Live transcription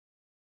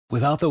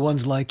Without the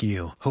ones like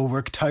you, who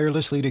work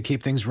tirelessly to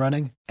keep things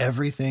running,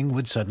 everything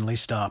would suddenly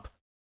stop.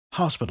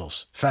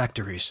 Hospitals,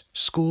 factories,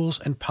 schools,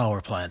 and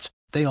power plants,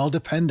 they all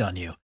depend on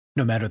you.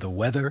 No matter the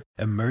weather,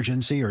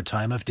 emergency, or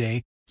time of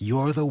day,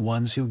 you're the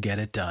ones who get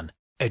it done.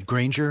 At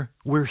Grainger,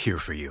 we're here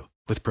for you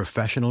with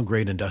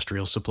professional-grade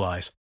industrial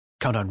supplies.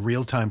 Count on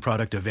real-time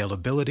product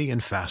availability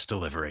and fast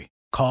delivery.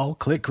 Call,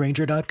 click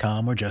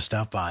Grainger.com, or just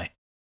stop by.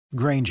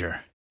 Grainger,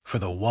 for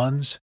the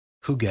ones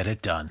who get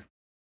it done.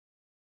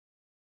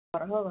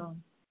 Hold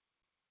on.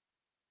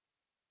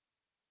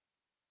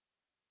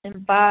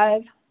 In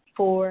 5,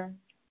 4,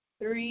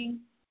 3,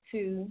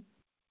 2.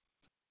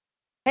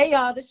 Hey,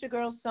 y'all, this is your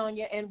girl,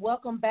 Sonia, and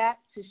welcome back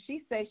to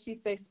She Say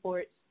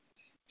Sports.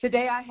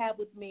 Today I have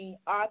with me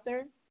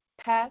Arthur,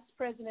 past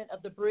president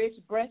of the Bridge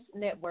Breast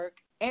Network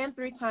and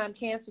 3-time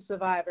cancer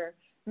survivor,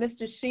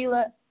 Mr.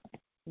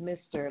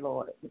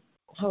 Lord.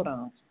 Hold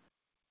on.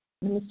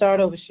 Let me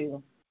start over,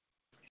 Sheila.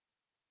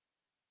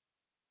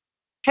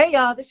 Hey,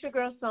 y'all, this is your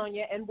girl,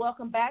 Sonia, and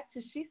welcome back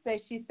to She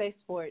Say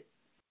Sports.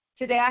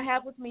 Today I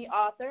have with me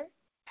Arthur,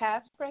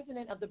 past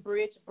president of the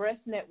Bridge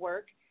Breast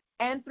Network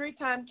and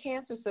 3-time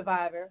cancer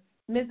survivor,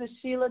 Mrs.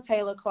 Sheila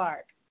Taylor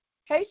Clark.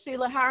 Hey,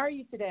 Sheila, how are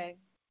you today?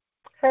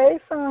 Hey,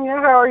 Sonia,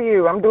 how are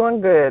you? I'm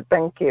doing good,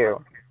 thank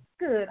you.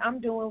 Good,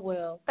 I'm doing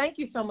well. Thank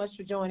you so much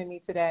for joining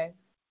me today.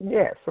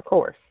 Yes, of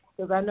course.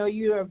 Because I know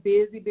you're a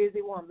busy,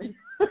 busy woman.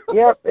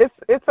 Yep,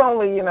 it's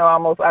only,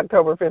 almost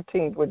October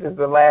 15th, which is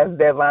the last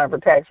deadline for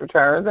tax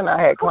returns, and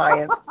I had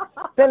clients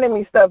sending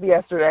me stuff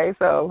yesterday,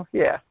 so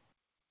yeah.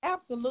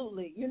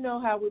 Absolutely. You know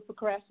how we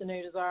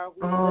procrastinators are.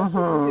 We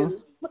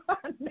do.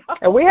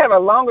 And we have a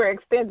longer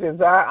extension,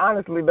 so I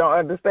honestly don't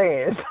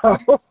understand. So.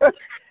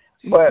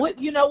 But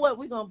you know what?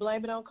 We're going to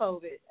blame it on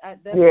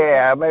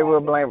COVID. Maybe we'll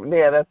blame.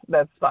 Yeah,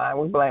 that's fine.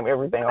 We blame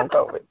everything on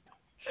COVID.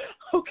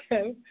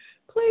 Okay.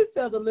 Please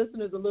tell the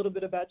listeners a little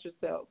bit about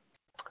yourself.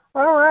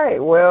 All right.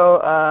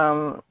 Well,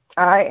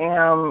 I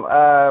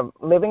am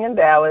living in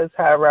Dallas.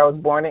 However, I was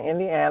born in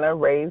Indiana,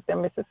 raised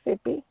in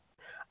Mississippi.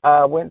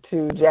 Went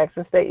to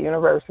Jackson State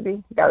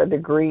University, got a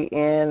degree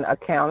in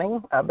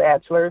accounting, a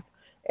bachelor's,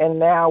 and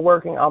now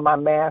working on my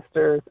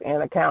master's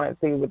in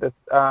accountancy with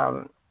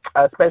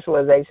a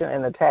specialization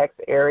in the tax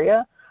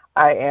area.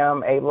 I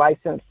am a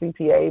licensed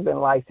CPA, been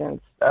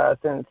licensed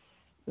since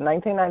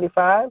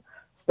 1995.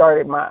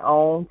 Started my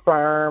own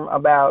firm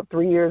about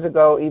 3 years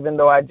ago, even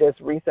though I just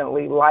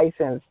recently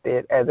licensed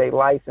it as a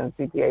licensed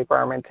CPA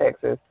firm in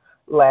Texas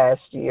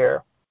last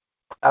year.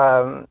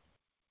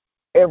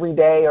 Every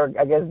day, or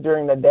I guess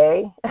during the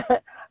day,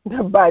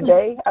 by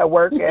day, I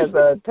work as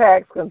a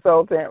tax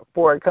consultant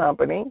for a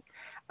company,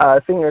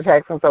 senior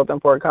tax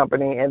consultant for a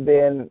company, and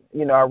then,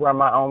 I run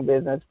my own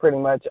business pretty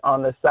much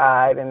on the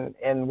side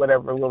and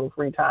whatever little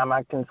free time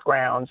I can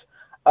scrounge.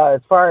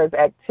 As far as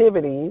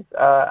activities,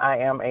 I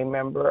am a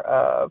member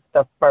of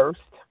the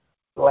first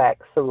Black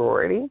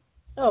sorority.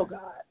 Oh,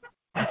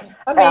 God.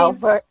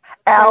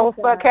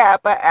 Alpha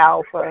Kappa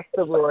Alpha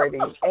Sorority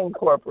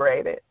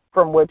Incorporated,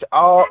 from which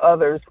all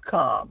others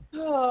come.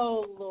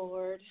 Oh,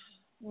 Lord.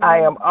 I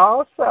am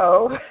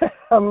also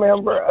a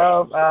member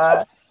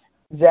of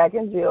Jack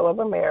and Jill of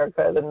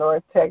America, the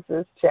North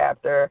Texas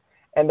chapter,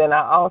 and then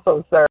I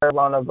also serve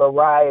on a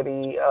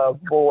variety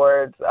of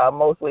boards,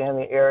 mostly in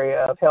the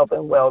area of health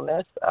and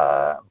wellness,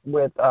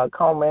 with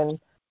Komen,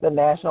 the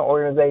national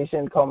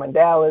organization, Komen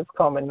Dallas,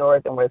 Komen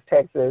North, and West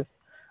Texas,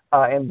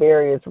 in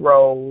various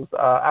roles.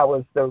 I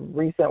was the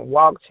recent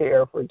walk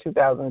chair for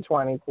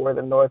 2020 for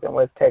the North and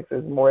West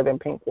Texas More Than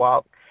Pink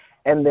Walk.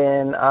 And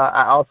then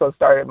I also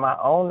started my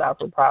own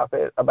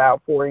not-for-profit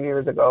about 4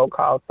 years ago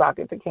called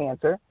Socket to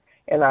Cancer.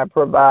 And I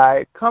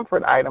provide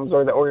comfort items,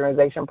 or the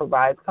organization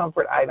provides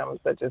comfort items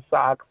such as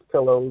socks,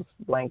 pillows,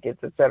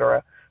 blankets,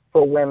 etc.,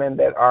 for women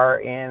that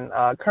are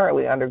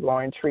currently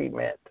undergoing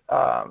treatment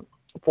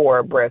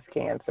for breast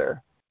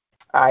cancer.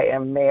 I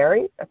am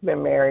married. I've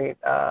been married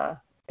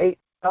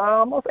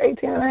almost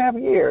 18 and a half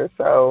years.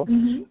 So,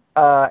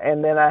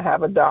 and then I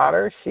have a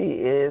daughter. She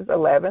is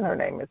 11. Her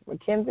name is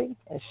Mackenzie,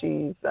 and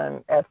she's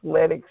an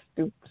athletic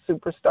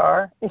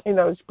superstar.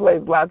 She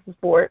plays lots of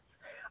sports.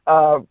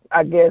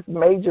 I guess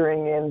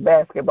majoring in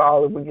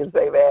basketball, if we can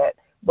say that,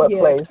 but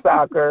plays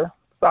soccer,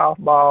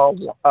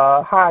 softball,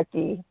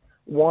 hockey,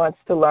 wants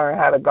to learn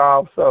how to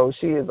golf. So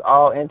she is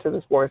all into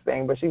the sports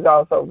thing, but she's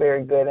also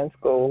very good in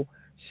school.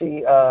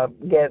 She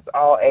gets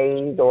all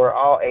A's or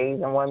all A's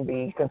and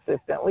 1B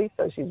consistently,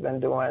 so she's been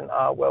doing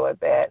well at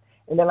that.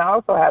 And then I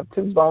also have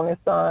 2 bonus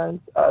sons.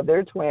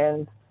 They're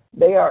twins.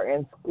 They are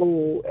in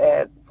school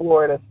at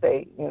Florida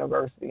State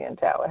University in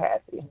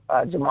Tallahassee,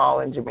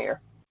 Jamal and Jameer.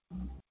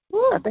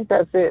 I think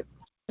that's it.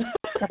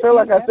 I feel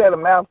like I said a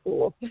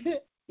mouthful.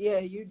 Yeah,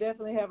 you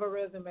definitely have a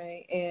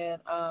resume.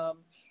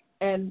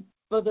 And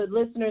for the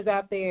listeners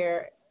out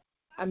there,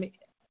 I mean,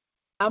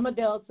 I'm a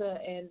Delta,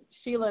 and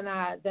Sheila and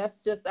I, that's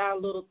just our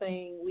little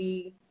thing.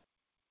 We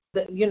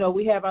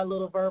we have our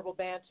little verbal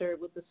banter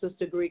with the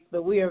Sister Greeks,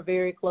 but we are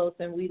very close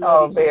and we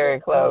love each other. Oh, very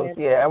close,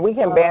 yeah. And we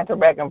can banter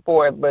back and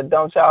forth, but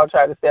don't y'all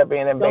try to step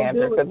in and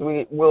banter because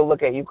we'll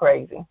look at you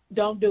crazy.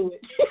 Don't do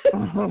it.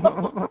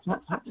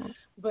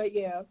 But,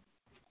 yeah.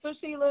 So,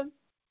 Sheila,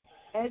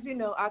 as you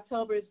know,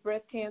 October is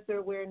Breast Cancer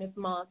Awareness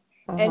Month,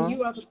 and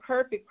you are the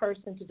perfect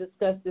person to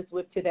discuss this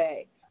with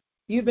today.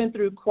 You've been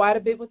through quite a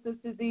bit with this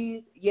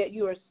disease, yet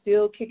you are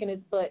still kicking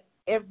its butt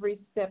every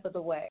step of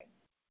the way.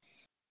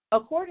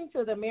 According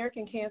to the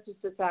American Cancer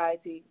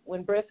Society,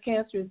 when breast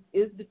cancer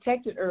is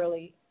detected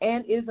early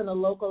and is in a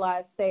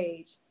localized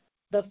stage,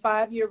 the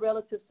 5-year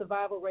relative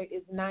survival rate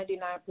is 99%.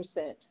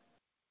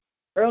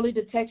 Early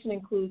detection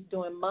includes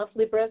doing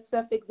monthly breast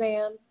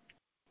self-exams,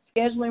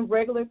 scheduling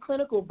regular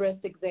clinical breast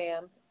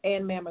exams,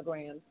 and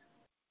mammograms.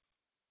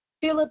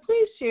 Sheila,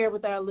 please share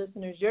with our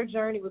listeners your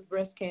journey with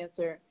breast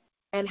cancer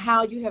and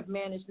how you have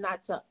managed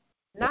not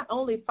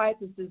only fight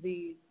this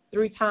disease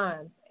 3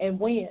 times and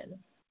win,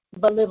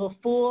 but live a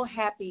full,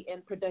 happy,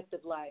 and productive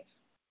life.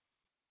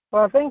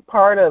 Well, I think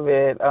part of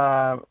it,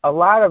 a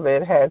lot of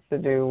it has to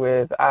do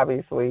with,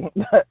 obviously,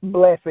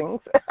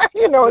 blessings.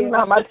 It's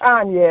not my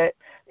time yet.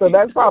 So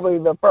that's probably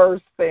the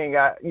first thing,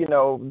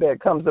 that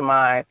comes to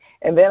mind.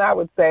 And then I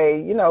would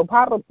say,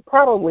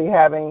 probably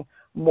having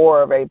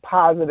more of a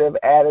positive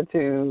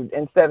attitude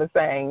instead of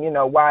saying,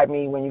 why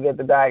me when you get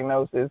the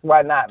diagnosis?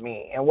 Why not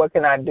me? And what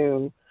can I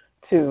do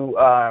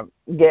to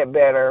get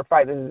better,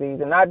 fight the disease?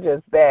 And not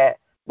just that,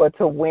 but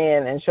to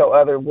win and show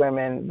other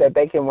women that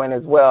they can win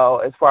as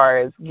well as far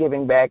as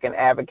giving back and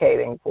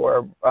advocating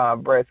for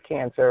breast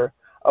cancer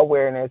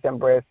awareness and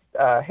breast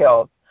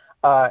health.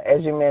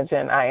 As you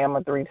mentioned, I am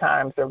a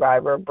 3-time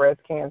survivor of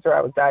breast cancer.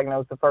 I was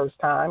diagnosed the first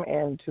time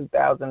in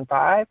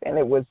 2005, and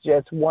it was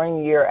just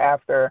 1 year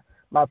after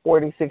my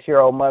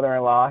 46-year-old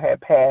mother-in-law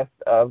had passed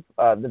of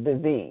the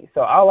disease.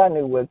 So all I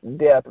knew was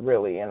death,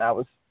 really, and I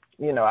was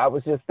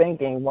just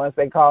thinking once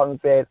they called and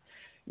said,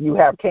 you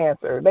have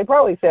cancer. They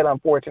probably said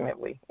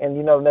unfortunately, and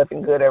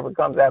nothing good ever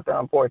comes after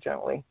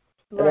unfortunately.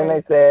 Right. And then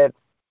they said,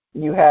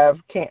 you have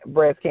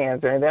breast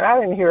cancer. And then I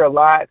didn't hear a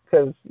lot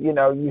because,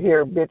 you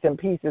hear bits and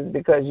pieces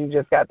because you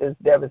just got this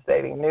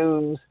devastating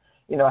news.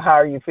 How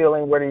are you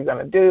feeling? What are you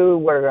going to do?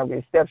 What are going to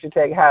be steps you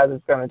take? How is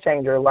this going to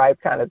change your life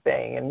kind of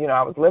thing? And,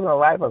 I was living a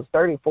life. I was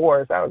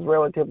 34, so I was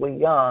relatively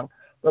young.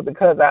 But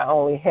because I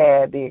only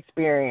had the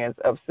experience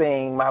of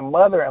seeing my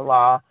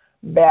mother-in-law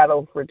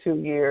battled for 2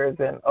 years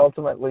and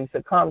ultimately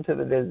succumbed to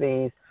the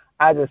disease,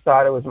 I just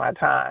thought it was my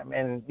time.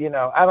 And,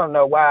 I don't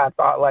know why I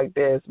thought like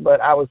this,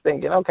 but I was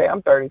thinking, okay,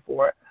 I'm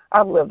 34.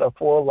 I've lived a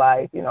full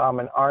life. I'm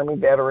an Army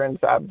veteran,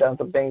 so I've done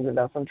some things and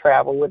done some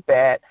travel with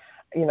that.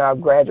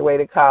 I've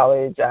graduated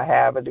college. I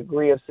have a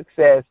degree of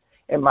success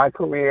in my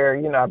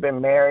career. I've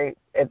been married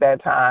at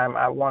that time.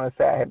 I want to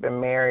say I had been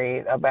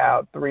married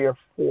about 3 or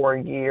 4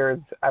 years,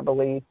 I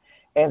believe.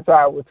 And so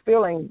I was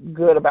feeling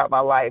good about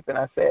my life, and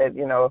I said,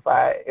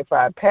 if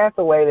I pass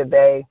away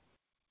today,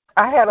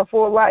 I had a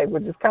full life,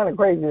 which is kind of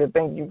crazy to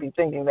think you'd be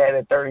thinking that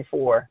at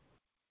 34.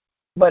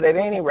 But at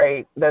any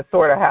rate, that's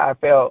sort of how I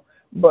felt.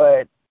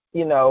 But,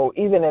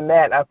 even in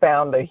that, I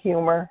found the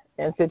humor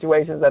in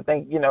situations. I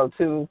think,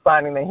 too,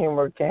 finding the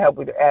humor can help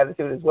with your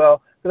attitude as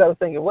well. Because I was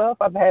thinking, well,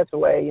 if I pass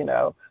away,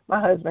 my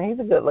husband, he's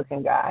a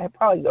good-looking guy. He'll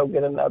probably go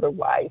get another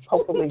wife.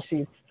 Hopefully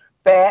she's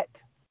fat.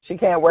 She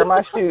can't wear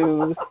my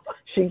shoes.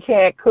 She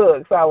can't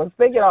cook. So I was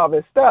thinking all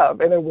this stuff,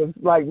 and it was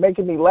like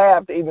making me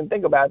laugh to even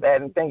think about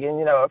that and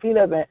thinking, if he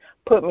doesn't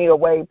put me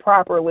away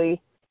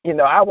properly,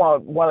 I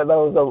want one of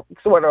those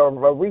sort of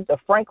Aretha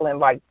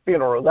Franklin-like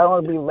funerals. I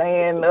want to be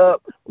laying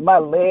up, my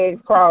legs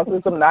crossed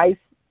with some nice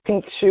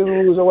pink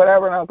shoes or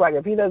whatever. And I was like,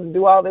 if he doesn't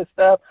do all this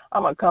stuff,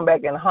 I'm going to come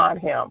back and haunt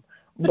him.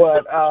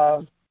 But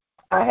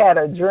I had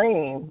a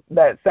dream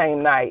that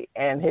same night,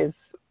 and his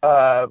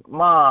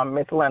mom,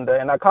 Miss Linda,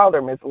 and I called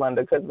her Miss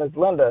Linda because Miss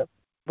Linda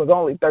was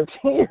only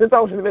 13 years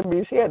older than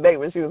me. She had dated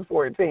when she was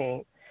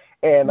 14.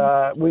 And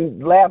we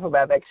laugh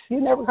about that. She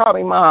never called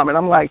me mom. And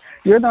I'm like,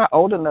 you're not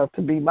old enough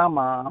to be my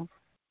mom.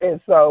 And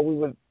so we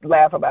would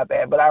laugh about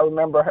that. But I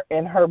remember her,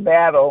 in her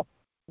battle,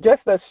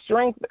 just the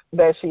strength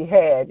that she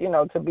had,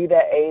 to be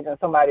that age and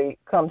somebody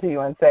come to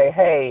you and say,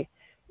 hey,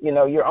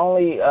 you're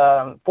only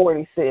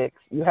 46.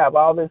 You have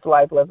all this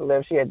life left to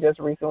live. She had just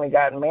recently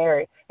gotten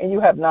married, and you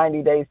have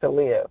 90 days to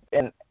live.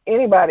 And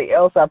anybody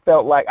else, I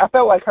felt like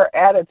her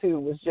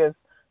attitude was just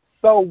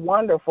so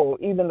wonderful,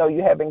 even though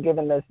you had been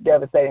given this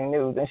devastating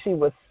news. And she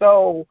was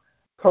so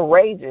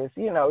courageous.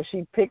 She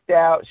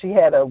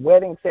had a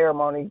wedding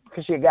ceremony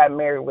because she had gotten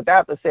married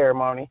without the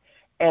ceremony.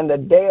 And the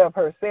day of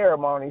her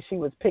ceremony, she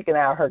was picking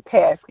out her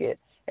casket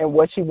and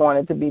what she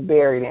wanted to be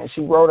buried in.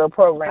 She wrote her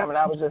program, and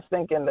I was just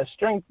thinking the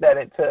strength that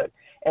it took.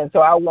 And so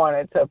I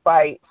wanted to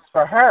fight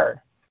for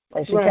her.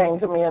 And she came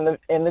to me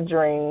in the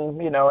dream,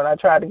 and I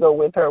tried to go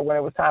with her when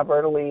it was time for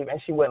her to leave,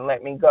 and she wouldn't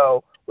let me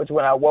go, which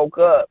when I woke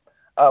up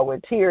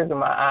with tears in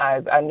my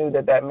eyes, I knew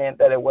that meant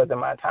that it wasn't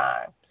my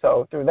time.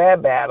 So through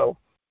that battle,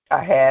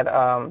 I had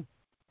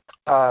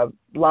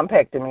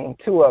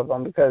lumpectomy, 2 of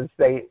them, because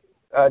they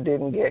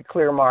didn't get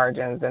clear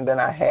margins. And then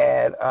I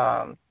had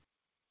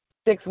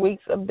 6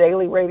 weeks of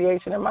daily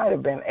radiation. It might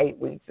have been 8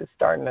 weeks. It's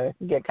starting to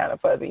get kind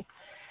of fuzzy.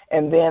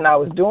 And then I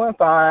was doing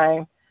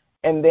fine.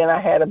 And then I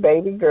had a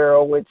baby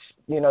girl, which,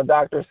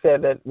 doctors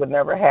said that would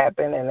never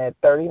happen. And at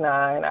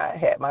 39, I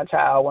had my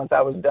child once I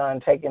was done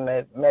taking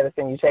the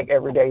medicine you take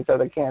every day so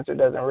the cancer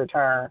doesn't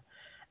return,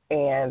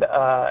 and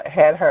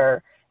had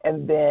her.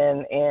 And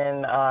then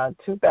in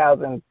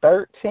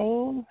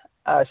 2013,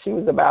 she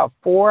was about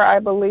 4, I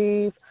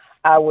believe.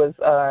 I was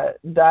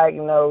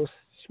diagnosed.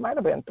 She might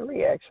have been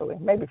 3, actually,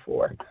 maybe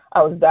 4.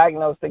 I was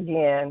diagnosed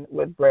again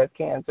with breast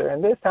cancer,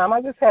 and this time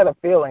I just had a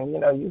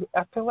feeling,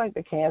 I feel like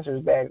the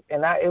cancer's back,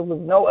 and it was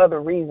no other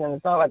reason.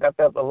 It's not like I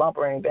felt a lump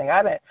or anything.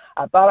 I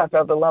thought I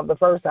felt a lump the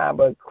first time,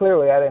 but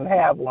clearly I didn't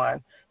have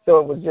one. So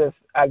it was just,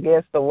 I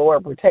guess, the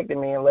Lord protecting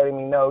me and letting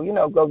me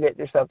know, go get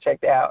yourself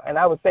checked out. And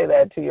I would say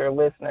that to your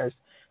listeners.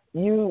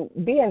 You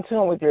be in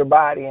tune with your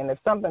body, and if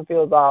something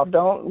feels off,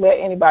 don't let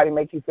anybody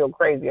make you feel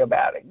crazy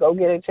about it. Go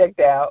get it checked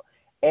out.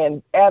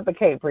 And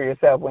advocate for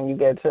yourself when you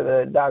get to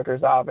the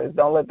doctor's office.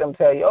 Don't let them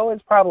tell you, oh,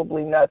 it's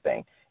probably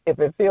nothing. If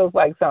it feels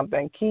like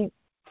something, keep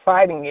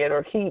fighting it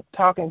or keep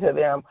talking to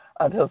them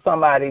until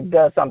somebody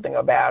does something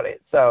about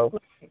it. So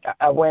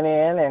I went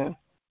in and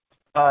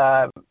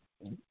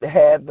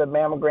had the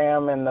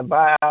mammogram and the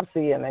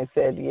biopsy, and they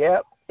said,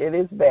 yep, it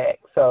is back.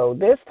 So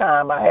this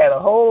time I had a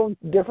whole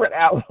different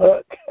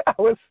outlook. I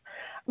was,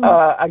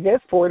 I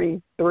guess,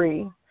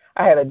 43.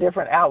 I had a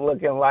different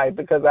outlook in life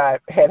because I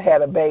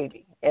had a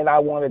baby. And I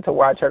wanted to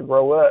watch her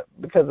grow up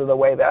because of the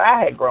way that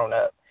I had grown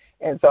up.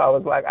 And so I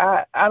was like,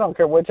 I don't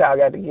care what y'all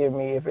got to give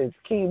me. If it's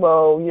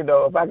chemo,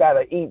 if I got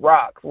to eat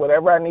rocks,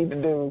 whatever I need to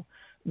do,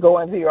 go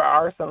into your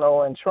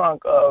arsenal and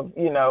trunk of,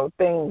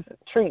 things,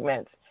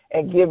 treatments,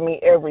 and give me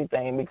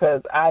everything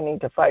because I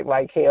need to fight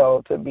like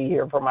hell to be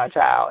here for my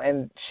child.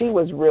 And she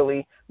was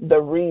really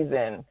the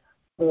reason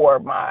for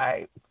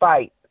my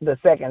fight. The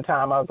second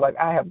time, I was like,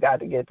 I have got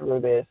to get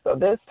through this. So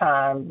this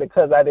time,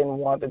 because I didn't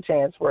want the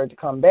chance for it to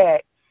come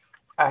back,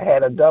 I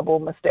had a double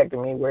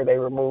mastectomy where they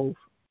removed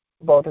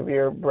both of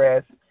your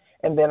breasts,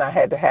 and then I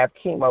had to have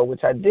chemo,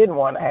 which I didn't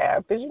want to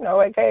have because,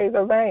 AKA is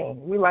a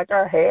vein. We like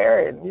our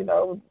hair and,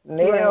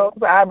 nails,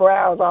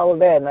 eyebrows, all of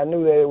that, and I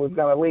knew that it was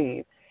going to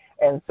leave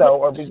and so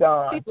or be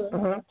gone.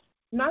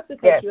 Not to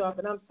cut you off,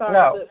 and I'm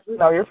sorry.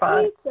 No, you're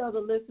fine. Please tell the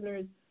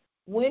listeners,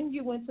 when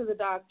you went to the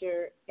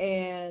doctor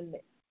and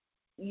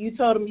you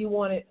told him you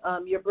wanted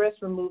your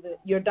breast removed,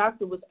 your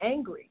doctor was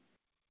angry.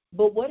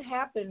 But what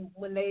happened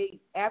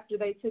after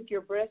they took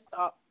your breast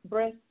off?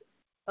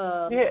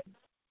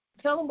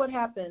 Tell them what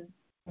happened.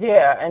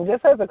 Yeah, and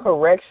just as a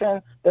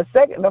correction, the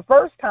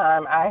first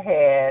time I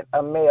had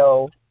a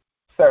male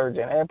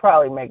surgeon, and it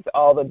probably makes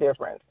all the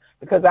difference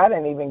because I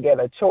didn't even get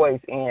a choice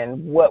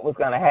in what was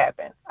going to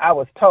happen. I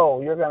was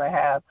told you're going to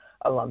have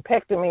a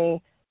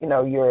lumpectomy.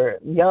 You're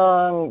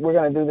young. We're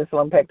going to do this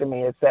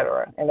lumpectomy, et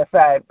cetera. And if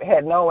I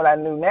had known what I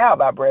knew now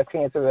about breast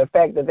cancer, the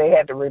fact that they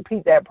had to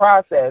repeat that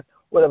process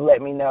would have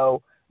let me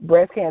know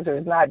breast cancer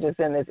is not just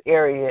in this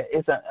area,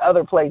 it's in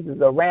other places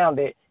around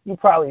it. You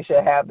probably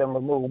should have them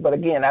removed. But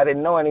again, I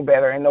didn't know any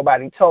better and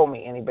nobody told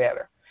me any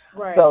better.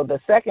 Right. So the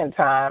second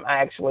time I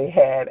actually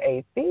had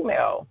a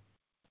female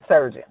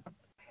surgeon.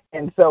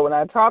 And so when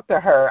I talked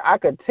to her, I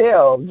could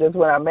tell just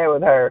when I met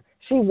with her,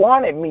 she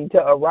wanted me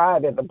to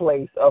arrive at the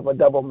place of a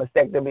double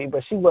mastectomy,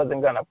 but she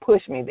wasn't going to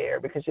push me there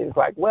because she was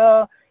like,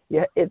 well,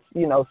 yeah, it's,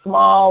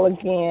 small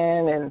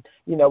again and,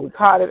 we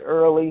caught it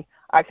early.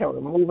 I can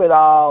remove it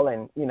all,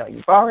 and,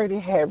 you've already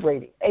had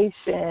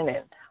radiation,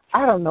 and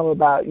I don't know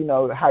about,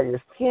 how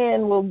your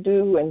skin will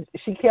do. And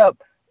she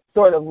kept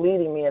sort of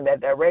leading me in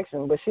that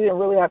direction, but she didn't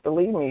really have to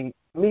lead me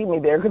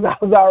there because I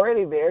was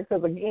already there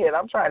because, again,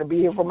 I'm trying to be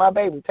here for my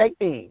baby. Take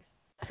these.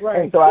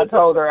 Right. And so I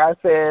told her, I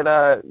said,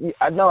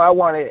 no, I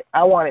want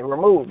it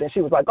removed. And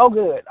she was like, oh,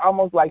 good,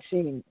 almost like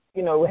she,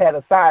 had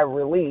a sigh of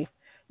relief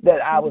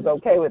that I was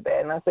okay with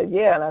that. And I said,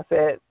 yeah, and I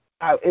said,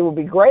 it would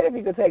be great if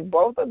you could take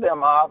both of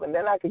them off, and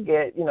then I could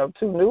get, 2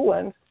 new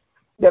ones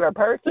that are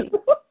perky.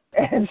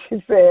 And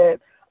she said,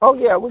 oh,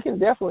 yeah, we can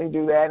definitely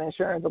do that.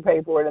 Insurance will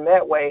pay for it, and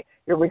that way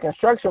your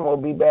reconstruction will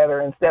be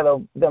better instead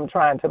of them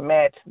trying to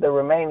match the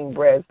remaining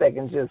breasts. They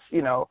can just,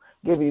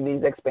 give you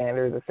these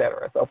expanders, et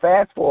cetera. So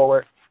fast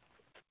forward,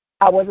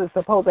 I wasn't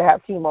supposed to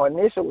have chemo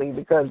initially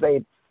because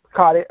they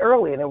caught it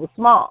early, and it was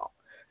small.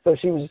 So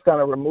she was just going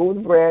to remove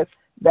the breast.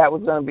 That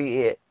was going to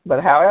be it.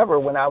 But, however,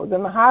 when I was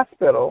in the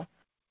hospital,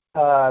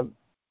 and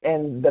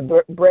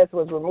the breast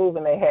was removed,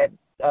 and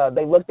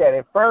they looked at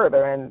it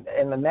further and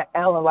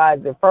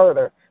analyzed it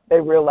further.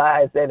 They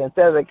realized that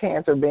instead of the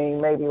cancer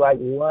being maybe like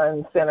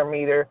 1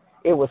 centimeter,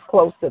 it was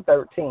close to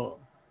 13.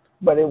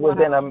 But it was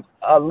in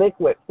a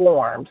liquid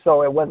form,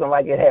 so it wasn't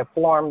like it had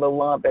formed the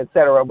lump, et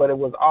cetera, but it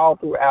was all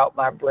throughout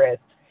my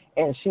breast.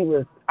 And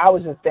I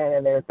was just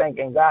standing there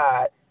thanking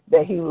God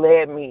that he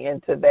led me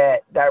into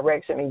that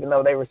direction, even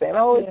though they were saying,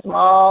 oh, it's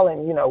small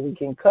and, we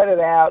can cut it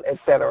out, et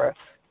cetera.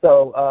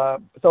 So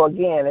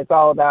again, it's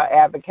all about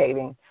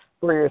advocating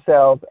for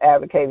yourself,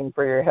 advocating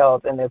for your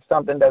health, and if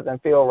something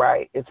doesn't feel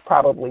right, it's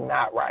probably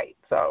not right.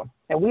 So,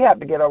 and we have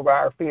to get over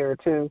our fear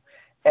too.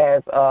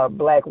 as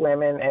Black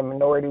women and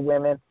minority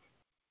women,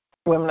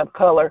 women of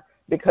color,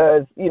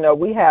 because,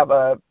 we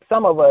have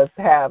some of us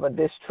have a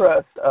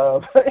distrust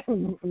of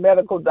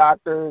medical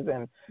doctors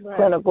and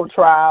clinical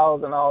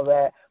trials and all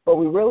that, but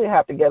we really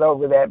have to get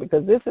over that,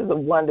 because this is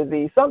one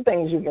disease. Some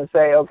things you can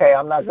say, okay,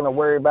 I'm not going to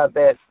worry about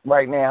that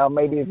right now.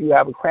 Maybe if you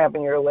have a cramp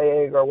in your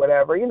leg or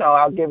whatever,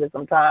 I'll give it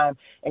some time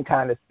and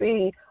kind of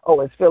see,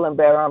 oh, it's feeling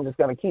better, I'm just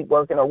going to keep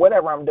working or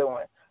whatever I'm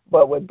doing.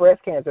 But with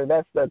breast cancer,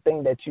 that's the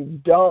thing that you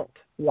don't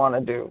want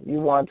to do. You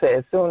want to,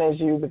 as soon as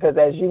because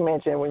as you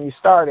mentioned when you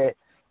started,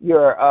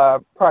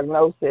 your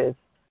prognosis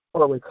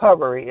or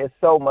recovery is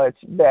so much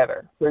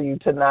better for you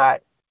to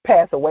not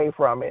pass away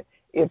from it.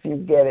 If you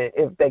get it,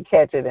 if they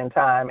catch it in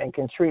time and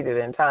can treat it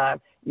in time,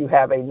 you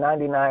have a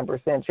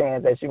 99%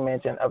 chance, as you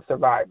mentioned, of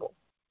survival.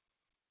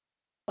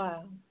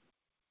 Wow.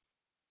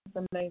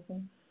 That's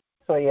amazing.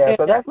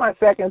 So that's my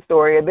second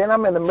story. And then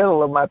I'm in the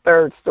middle of my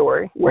third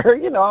story where,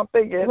 I'm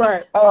thinking,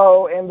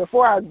 and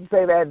before I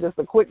say that, just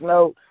a quick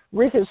note,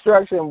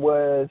 Reconstruction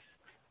was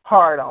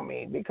hard on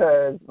me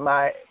because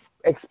my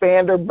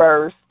expander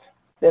burst.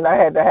 Then I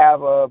had to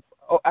have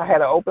I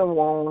had an open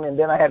wound, and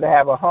then I had to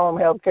have a home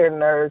health care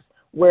nurse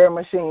wear a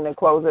machine and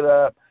close it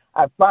up.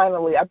 I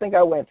think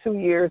I went 2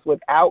 years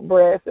without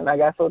breasts, and I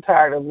got so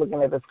tired of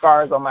looking at the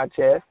scars on my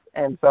chest.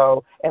 And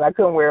I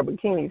couldn't wear a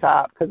bikini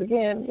top because,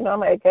 again,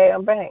 I'm AK,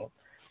 I'm vain.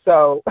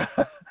 So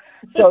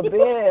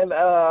then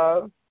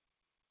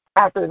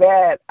after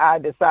that, I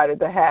decided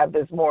to have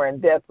this more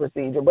in-depth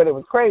procedure. But it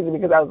was crazy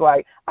because I was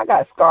like, I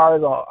got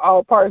scars on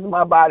all parts of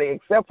my body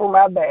except for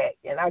my back,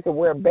 and I could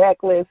wear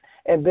backless,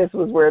 and this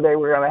was where they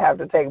were going to have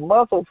to take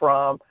muscle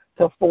from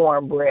to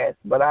form breasts.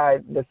 But I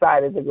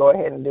decided to go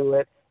ahead and do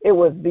it. It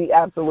was the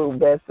absolute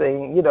best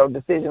thing,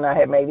 decision I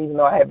had made, even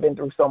though I had been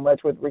through so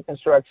much with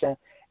Reconstruction.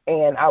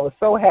 And I was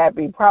so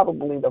happy.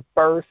 Probably the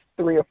first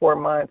 3 or 4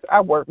 months, I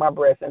worked my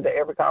breasts into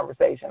every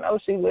conversation. Oh,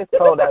 Sheila, it's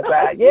cold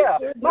outside. Yeah,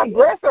 my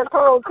breasts are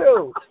cold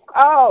too.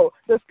 Oh,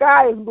 the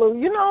sky is blue.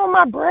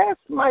 My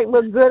breasts might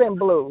look good in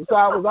blue. So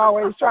I was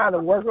always trying to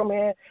work them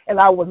in, and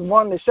I was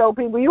wanting to show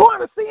people, you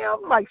want to see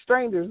them, like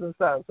strangers and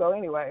stuff. So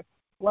anyway,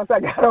 once I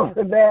got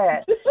over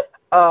that,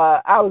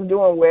 I was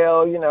doing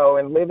well,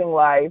 and living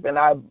life, and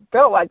I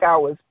felt like I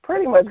was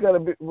pretty much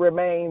going to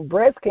remain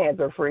breast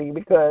cancer free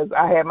because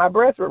I had my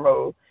breast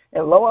removed.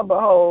 And lo and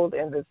behold,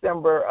 in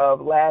December of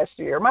last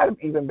year, it might have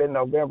even been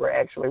November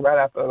actually, right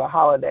after the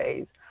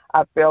holidays,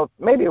 I felt,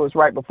 maybe it was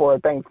right before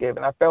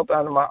Thanksgiving, I felt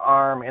under my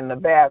arm in the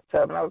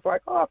bathtub, and I was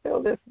like, oh, I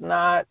feel this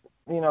knot,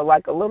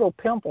 like a little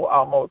pimple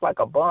almost, like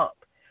a bump.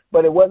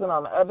 But it wasn't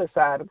on the other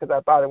side because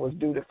I thought it was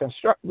due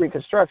to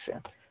Reconstruction.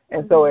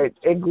 And so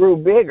it grew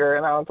bigger,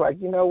 and I was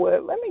like, you know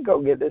what, let me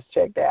go get this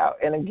checked out.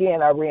 And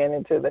again, I ran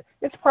into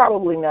it's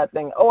probably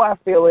nothing. Oh, I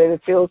feel it.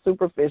 It feels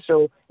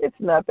superficial. It's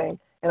nothing.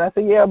 And I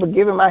said, yeah, but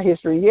given my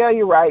history, yeah,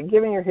 you're right.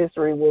 Given your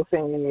history, we'll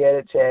send you the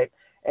edit check.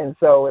 And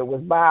so it was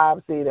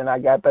biopsied, and I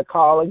got the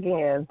call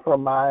again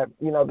from my,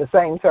 the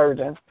same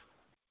surgeon.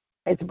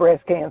 It's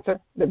breast cancer.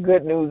 The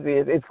good news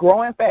is it's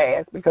growing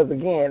fast because,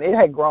 again, it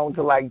had grown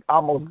to like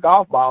almost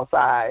golf ball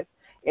size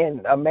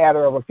in a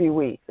matter of a few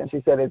weeks. And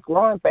she said it's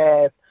growing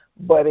fast,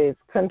 but it's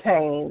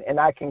contained, and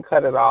I can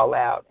cut it all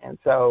out. And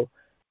so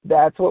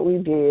that's what we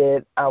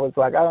did. I was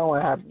like, I don't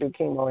want to have to do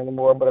chemo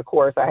anymore. But, of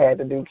course, I had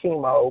to do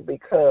chemo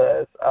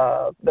because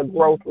of the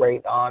growth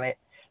rate on it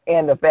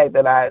and the fact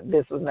that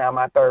this was now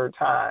my third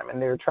time,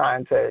 and they're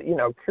trying to,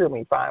 cure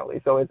me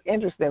finally. So it's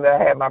interesting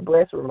that I had my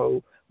breast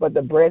removed, but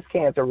the breast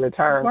cancer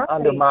returned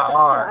under my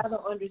arm. I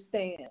don't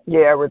understand.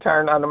 Yeah,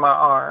 returned under my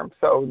arm.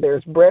 So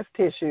there's breast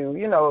tissue.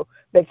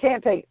 They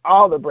can't take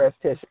all the breast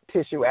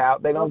tissue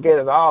out. They don't get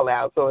it all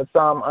out. So it's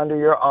some under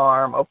your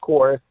arm, of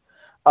course,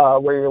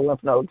 where your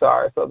lymph nodes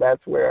are. So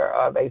that's where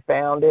they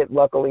found it.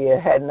 Luckily, it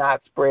had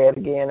not spread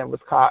again. It was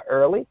caught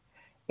early.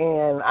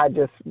 And I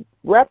just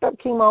wrapped up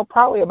chemo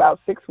probably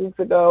about 6 weeks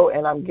ago,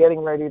 and I'm getting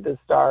ready to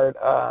start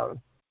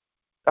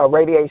a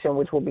radiation,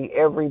 which will be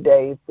every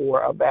day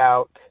for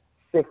about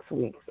 6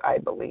 weeks, I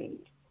believe.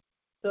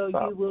 So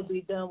you will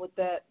be done with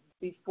that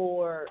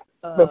before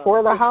the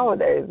Christmas.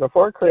 holidays,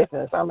 before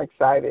Christmas. I'm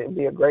excited. It'd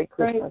be a great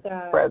Christmas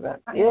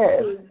present.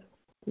 Yes.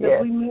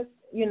 Yes. We missed,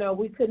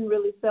 we couldn't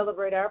really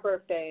celebrate our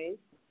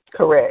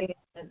Correct.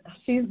 And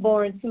she's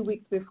born 2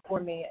 weeks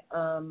before me.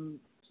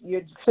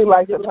 She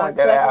likes to point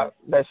that out,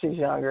 that she's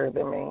younger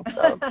than me.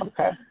 So,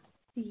 okay.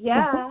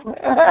 Yeah.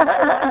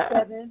 July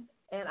 7th,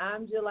 and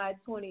I'm July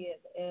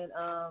 20th. And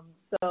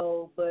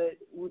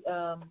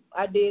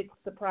I did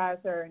surprise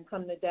her and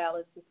come to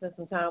Dallas to spend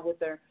some time with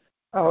her.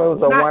 Oh, it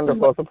was a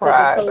wonderful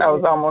surprise. I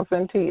was almost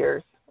in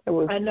tears. It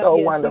was so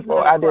wonderful.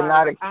 I did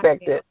not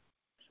expect it.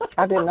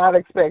 I did not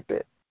expect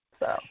it.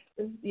 So.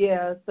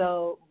 Yeah,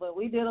 but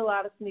we did a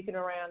lot of sneaking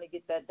around to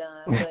get that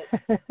done.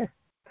 But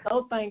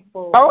so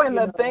thankful. Oh, and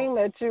the thing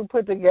that you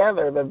put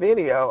together, the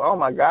video, oh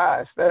my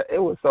gosh,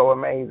 it was so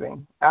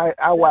amazing.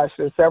 I watched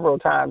it several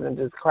times and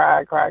just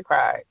cried. Because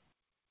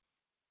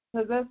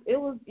that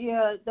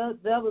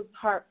was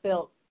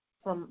heartfelt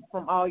from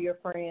all your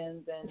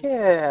friends, and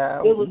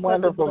yeah, it was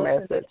wonderful such a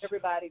blessing message. that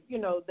everybody,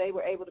 they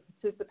were able to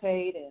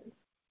participate, and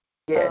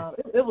Yes.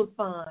 it was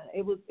fun.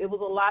 It was a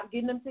lot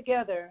getting them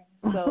together.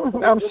 So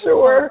I'm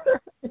sure.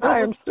 I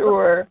am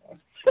sure.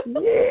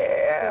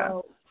 Yeah.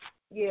 So,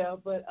 yeah,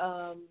 but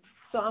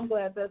so I'm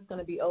glad that's going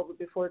to be over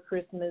before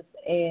Christmas,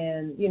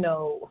 and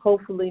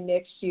hopefully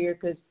next year,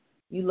 because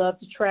you love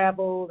to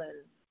travel, and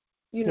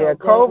yeah,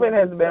 COVID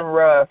has been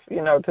rough.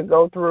 To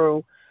go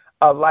through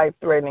a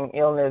life-threatening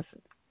illness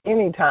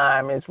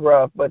anytime is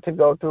rough, but to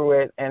go through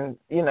it and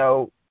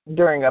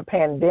during a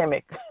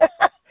pandemic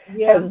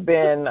has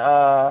been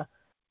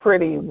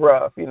pretty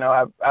rough.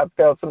 I've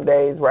felt some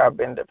days where I've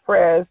been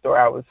depressed, or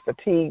I was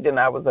fatigued and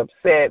I was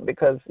upset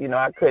because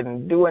I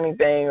couldn't do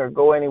anything or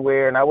go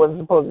anywhere, and I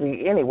wasn't supposed to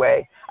be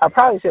anyway. I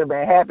probably should have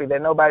been happy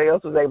that nobody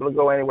else was able to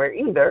go anywhere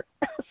either.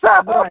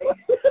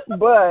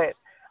 But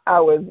I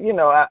was,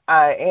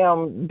 I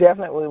am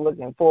definitely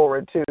looking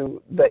forward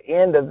to the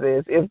end of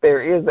this, if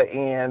there is an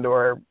end,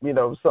 or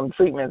some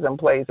treatments in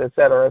place, et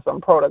cetera, some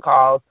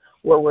protocols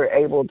where we're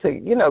able to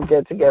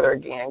get together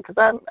again,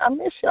 because I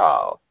miss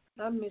y'all.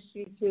 I miss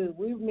you too.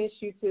 We miss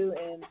you too,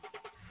 and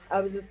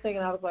I was just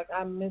thinking, I was like,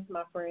 I miss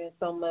my friends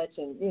so much,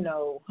 and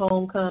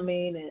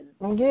homecoming, and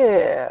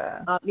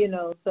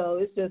so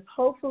it's just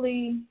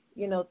hopefully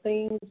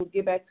things will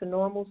get back to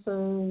normal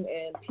soon,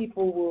 and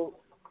people will.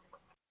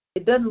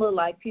 It doesn't look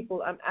like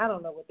people. I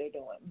don't know what they're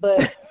doing, but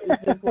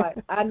it's just like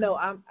I know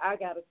I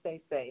gotta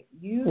stay safe.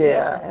 You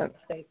definitely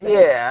stay safe.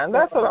 Yeah, and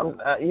that's what I'm.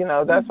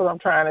 That's what I'm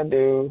trying to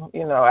do.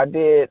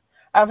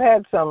 I've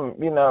had some,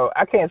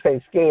 I can't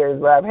say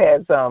scares, but I've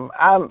had some.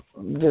 I'm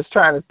just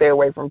trying to stay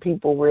away from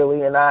people,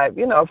 really. And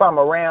if I'm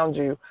around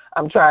you,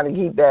 I'm trying to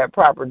keep that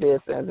proper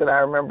distance. And I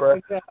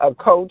remember a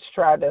coach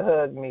tried to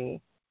hug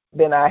me.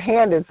 Then I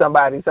handed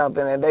somebody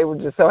something, and they were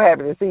just so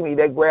happy to see me.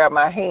 They grabbed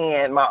my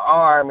hand, my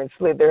arm, and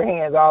slid their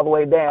hands all the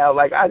way down.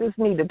 Like, I just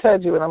need to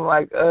touch you. And I'm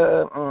like,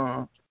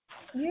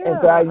 Yeah. And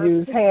so I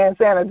used hand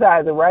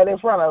sanitizer right in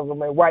front of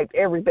them and wiped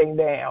everything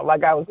down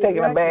like I was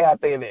taking a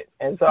bath in it.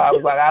 And so I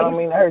was like, I don't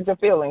mean to hurt your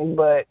feelings,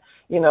 but,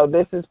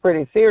 this is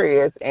pretty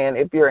serious. And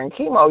if you're in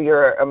chemo,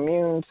 your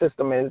immune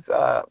system is,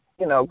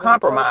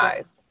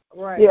 compromised.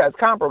 Right. Yeah, it's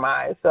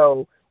compromised.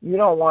 So you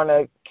don't want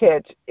to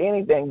catch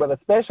anything, but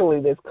especially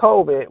this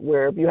COVID,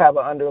 where if you have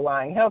an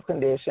underlying health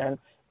condition,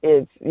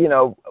 it's,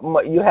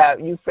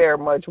 you fare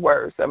much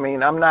worse. I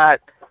mean, I'm not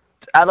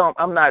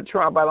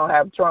Trump. I don't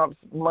have Trump's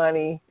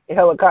money,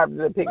 helicopters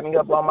to pick me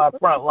up on my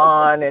front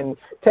lawn and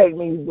take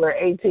me where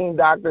 18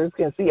 doctors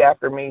can see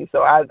after me.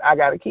 So I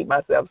got to keep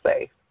myself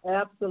safe.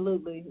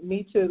 Absolutely.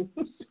 Me too.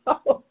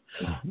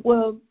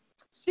 Well,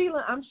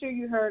 Sheila, I'm sure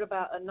you heard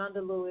about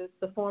Ananda Lewis,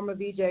 the former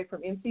VJ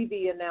from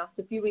MTV, announced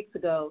a few weeks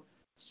ago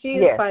she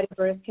is fighting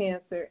breast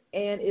cancer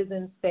and is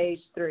in stage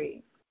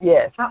 3.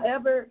 Yes.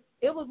 However,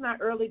 it was not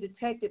early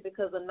detected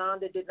because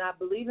Ananda did not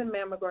believe in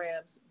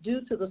mammograms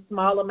due to the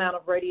small amount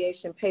of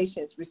radiation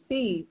patients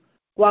receive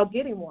while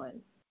getting one.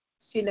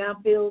 She now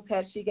feels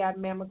had she got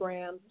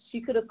mammograms,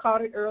 she could have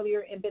caught it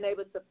earlier and been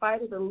able to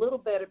fight it a little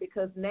better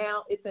because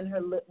now it's in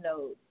her lymph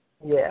nodes.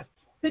 Yes.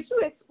 Could you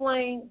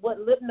explain what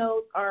lymph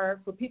nodes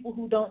are for people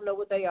who don't know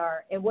what they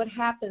are, and what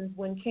happens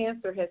when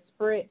cancer has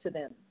spread to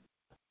them?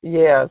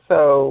 Yeah,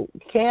 so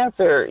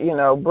cancer,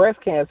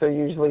 breast cancer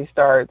usually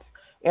starts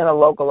in a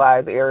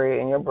localized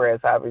area in your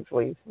breast,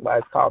 obviously, why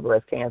it's called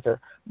breast cancer.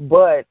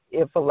 But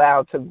if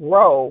allowed to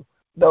grow,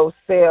 those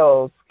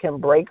cells can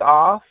break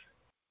off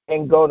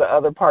and go to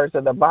other parts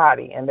of the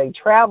body, and they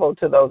travel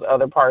to those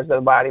other parts of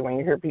the body. When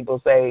you hear people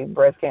say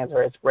breast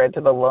cancer has spread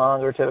to the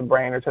lung or to the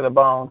brain or to the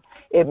bone,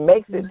 it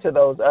makes it to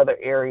those other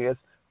areas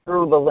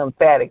through the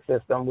lymphatic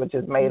system, which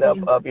is made up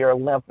of your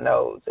lymph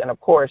nodes. And, of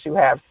course, you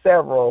have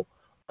several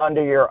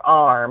under your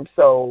arm,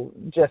 so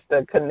just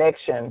the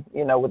connection,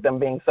 with them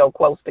being so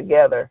close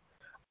together,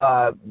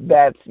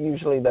 that's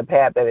usually the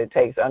path that it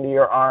takes, under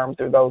your arm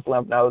through those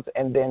lymph nodes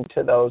and then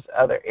to those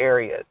other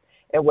areas.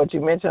 And what you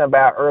mentioned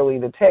about early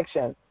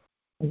detection,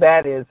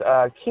 that is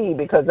key,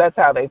 because that's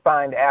how they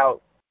find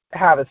out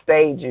how to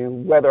stage you,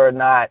 whether or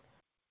not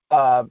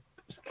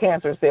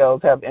cancer cells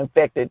have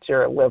infected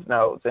your lymph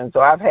nodes. And so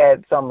I've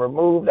had some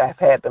removed, I've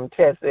had them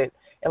tested,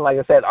 and like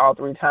I said, all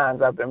 3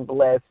 times I've been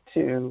blessed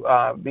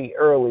to be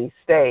early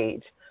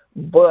stage.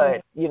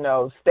 But,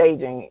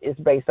 staging is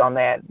based on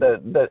that,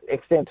 the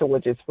extent to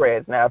which it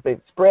spreads. Now, if it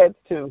spreads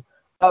to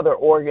other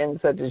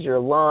organs such as your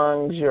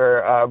lungs,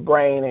 your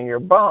brain, and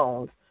your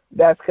bones,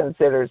 that's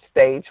considered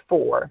stage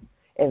 4.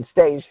 And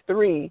stage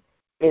 3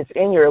 is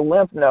in your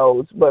lymph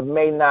nodes but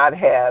may not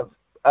have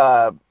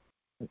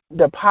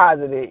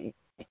deposited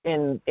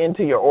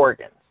into your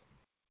organs.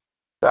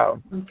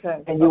 So,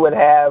 and you would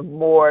have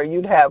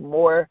you'd have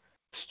more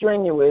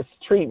strenuous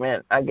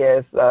treatment, I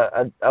guess,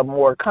 a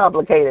more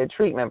complicated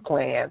treatment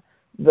plan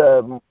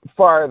the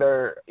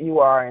farther you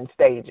are in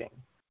staging.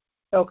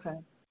 Okay.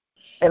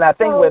 And I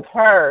think with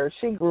her,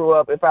 she grew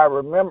up, if I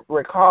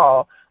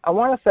recall, I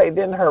want to say,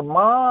 didn't her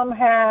mom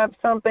have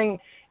something,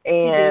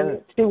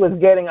 and she was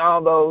getting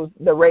all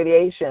the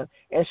radiation,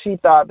 and she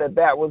thought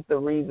that was the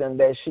reason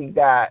that she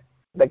got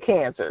the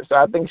cancer. So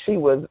I think she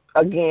was,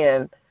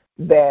 again,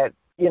 that,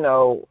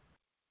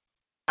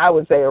 I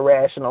would say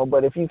irrational,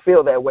 but if you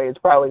feel that way, it's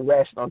probably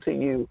rational to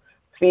you.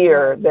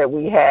 Fear that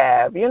we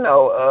have,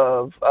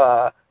 of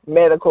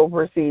medical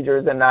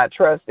procedures and not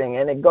trusting.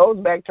 And it goes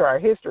back to our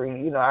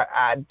history.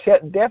 I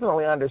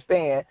definitely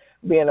understand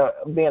being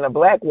a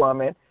black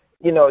woman.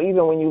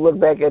 Even when you look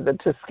back at the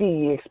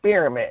Tuskegee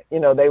experiment,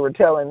 they were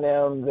telling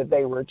them that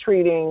they were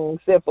treating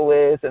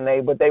syphilis,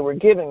 but they were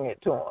giving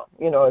it to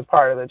them, as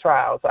part of the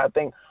trial. So I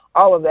think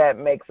all of that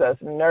makes us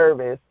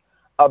nervous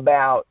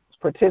about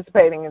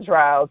participating in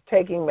trials,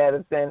 taking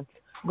medicine,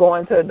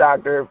 going to a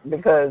doctor,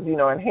 because,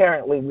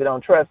 inherently we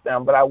don't trust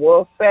them. But I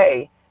will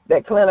say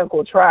that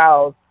clinical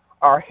trials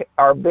are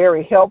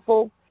very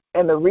helpful.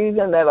 And the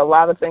reason that a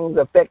lot of things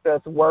affect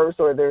us worse,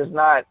 or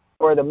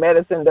the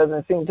medicine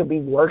doesn't seem to be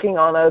working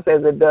on us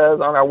as it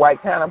does on our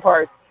white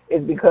counterparts,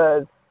 is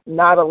because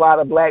not a lot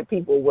of black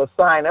people will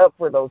sign up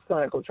for those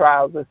clinical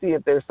trials to see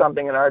if there's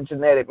something in our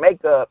genetic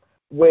makeup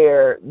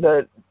where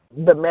the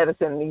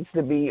medicine needs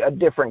to be a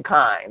different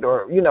kind,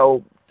 or,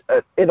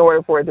 in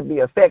order for it to be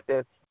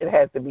effective, it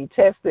has to be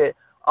tested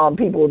on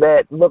people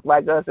that look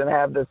like us and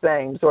have the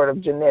same sort of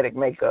genetic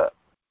makeup.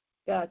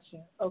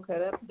 Gotcha.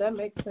 Okay, that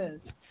makes sense.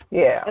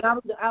 Yeah. And I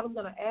was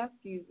going to ask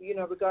you,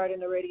 regarding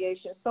the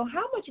radiation. So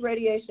how much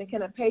radiation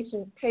can a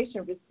patient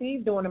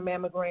receive during a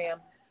mammogram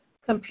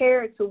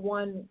compared to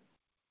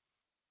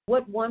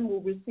what one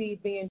will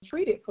receive being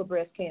treated for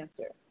breast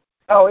cancer?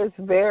 Oh, it's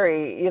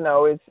very,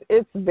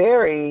 it's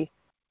very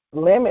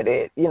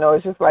limited.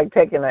 It's just like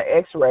taking an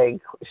X-ray.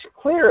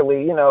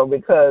 Clearly,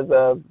 because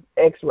of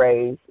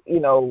X-rays,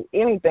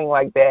 anything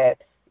like that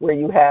where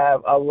you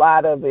have a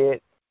lot of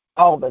it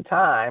all the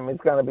time,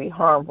 it's going to be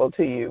harmful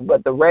to you.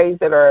 But the rays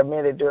that are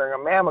emitted during a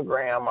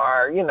mammogram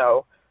are,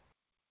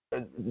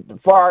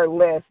 far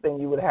less than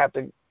you would have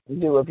to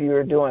do if you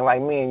were doing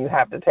like me and you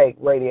have to take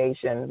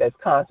radiation that's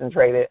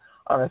concentrated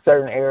on a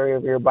certain area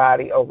of your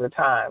body over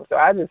time. So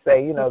I just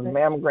say, the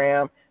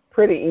mammogram,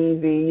 pretty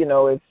easy.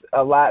 It's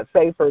a lot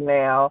safer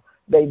now.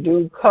 They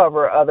do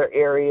cover other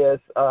areas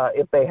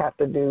if they have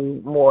to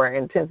do more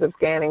intensive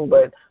scanning,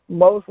 but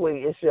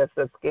mostly it's just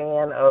a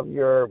scan of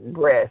your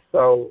breast,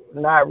 so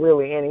not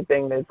really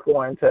anything that's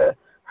going to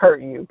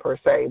hurt you per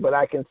se. But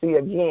I can see,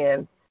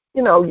 again,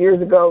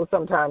 years ago,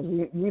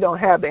 sometimes we don't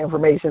have the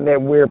information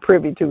that we're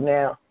privy to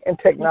now, and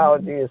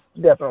technology is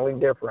definitely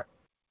different.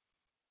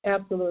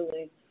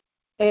 Absolutely.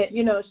 And,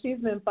 she's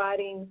been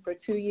fighting for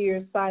 2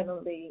 years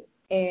silently,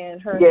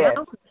 and her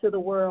announcement to the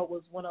world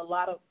was when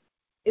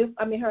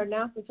her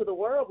announcement to the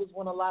world was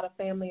when a lot of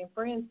family and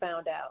friends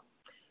found out.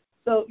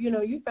 So,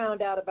 you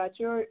found out about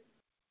your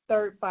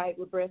third fight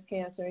with breast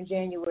cancer in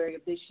January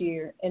of this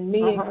year, and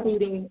me,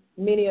 including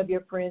many of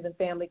your friends and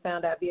family,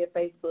 found out via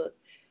Facebook.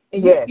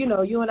 And,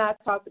 you and I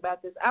talked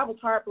about this. I was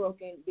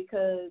heartbroken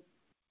because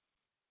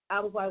I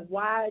was like,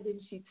 why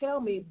didn't she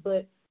tell me?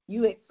 But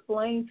you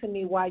explained to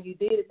me why you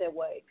did it that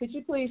way. Could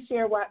you please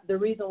share the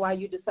reason why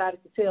you decided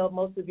to tell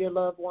most of your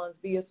loved ones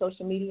via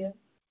social media?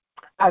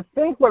 I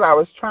think what I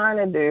was trying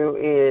to do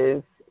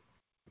is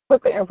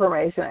put the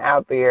information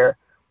out there,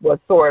 but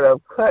sort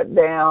of cut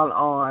down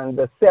on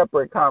the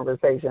separate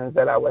conversations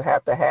that I would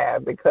have to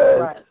have,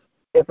 because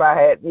if I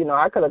had,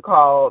 I could have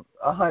called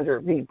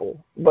 100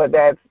 people, but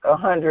that's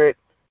 100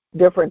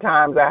 different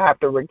times I have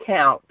to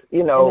recount,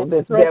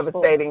 this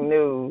devastating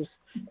news.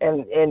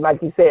 And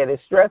like you said,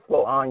 it's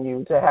stressful on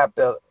you to have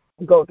to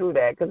go through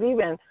that, because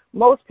even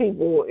most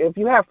people, if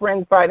you have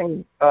friends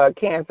fighting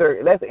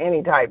cancer, that's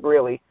any type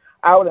really,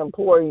 I would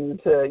implore you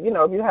to,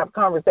 if you have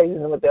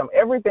conversations with them,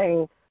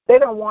 they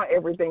don't want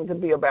everything to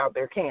be about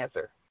their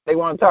cancer. They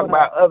want to talk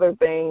about other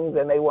things,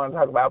 and they want to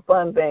talk about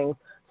fun things.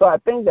 So I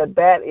think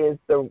that is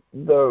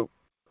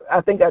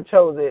I think I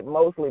chose it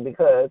mostly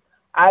because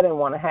I didn't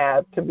want to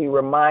have to be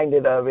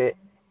reminded of it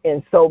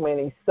in so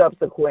many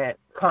subsequent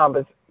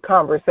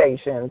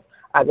conversations.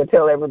 I could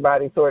tell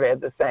everybody sort of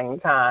at the same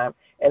time,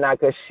 and I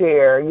could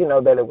share,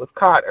 that it was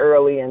caught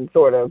early and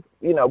sort of,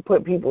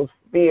 put people's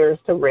fears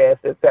to rest,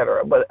 et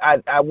cetera. But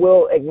I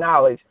will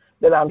acknowledge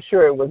that I'm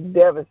sure it was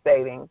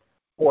devastating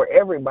for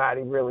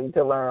everybody really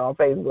to learn on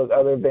Facebook,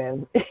 other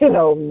than,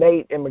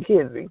 Nate and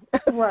Mackenzie.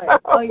 Right.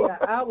 Oh yeah.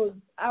 I was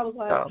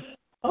like,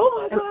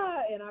 oh my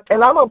God.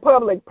 And I'm a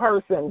public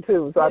person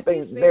too, so I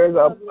think there's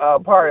a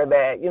part of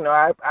that.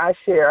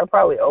 I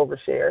probably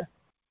overshare,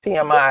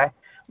 TMI,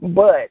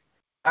 but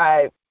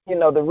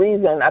the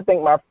reason, I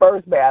think my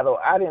first battle,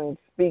 I didn't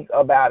speak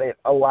about it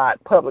a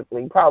lot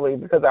publicly, probably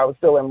because I was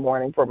still in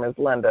mourning for Miss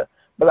Linda.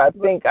 But I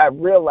think I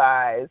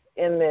realized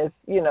in this,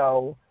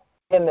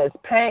 in this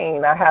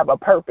pain, I have a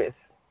purpose,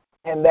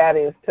 and that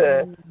is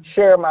to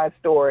share my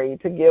story,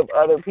 to give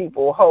other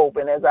people hope.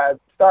 And as I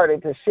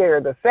started to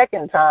share the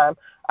second time,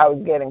 I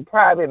was getting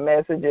private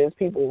messages.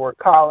 People were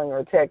calling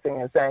or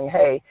texting and saying,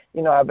 hey,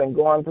 I've been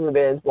going through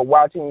this, but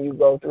watching you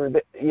go through,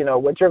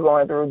 what you're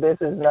going through, this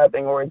is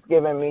nothing, or it's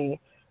giving me,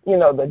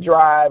 the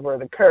drive or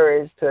the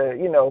courage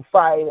to,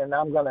 fight, and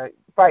I'm going to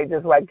fight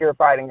just like you're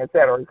fighting, et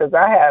cetera. Because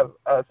I have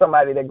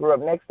somebody that grew up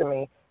next to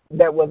me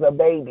that was a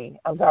baby.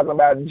 I'm talking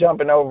about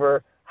jumping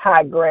over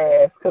high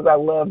grass because I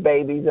love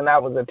babies and I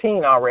was a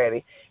teen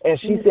already. And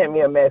she sent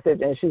me a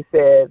message and she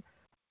said,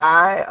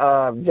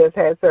 I just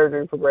had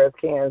surgery for breast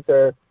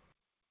cancer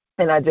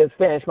and I just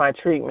finished my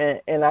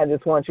treatment, and I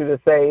just want you to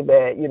say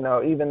that, you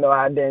know, even though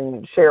I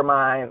didn't share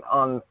mine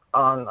on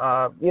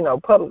you know,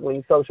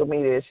 publicly, social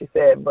media, she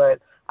said, but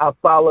I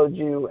followed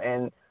you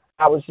and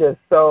I was just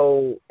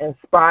so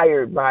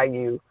inspired by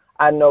you.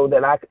 I knew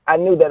that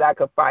I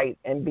could fight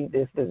and beat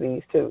this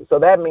disease too. So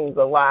that means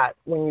a lot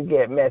when you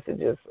get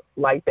messages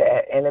like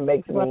that, and it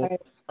makes me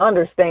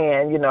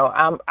understand, you know,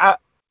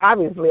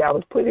 obviously I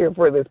was put here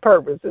for this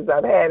purpose, since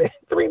I've had it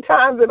 3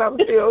 times and I'm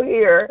still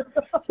here.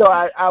 So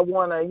I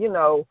want to, you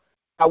know,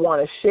 I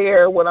want to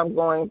share what I'm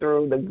going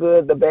through, the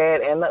good, the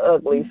bad, and the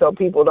ugly, so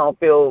people don't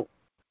feel,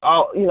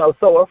 you know,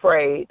 so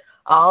afraid.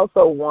 I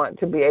also want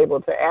to be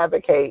able to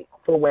advocate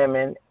for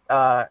women,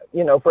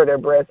 you know, for their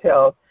breast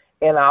health,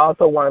 and I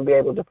also want to be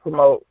able to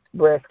promote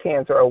breast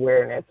cancer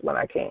awareness when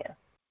I can.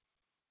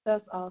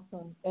 That's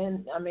awesome.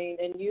 And, I mean,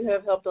 and you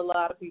have helped a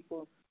lot of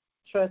people,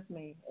 trust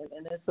me,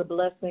 and it's a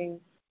blessing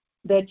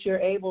that you're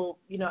able,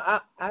 you know,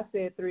 I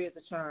said 3 is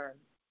a charm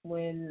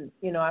when,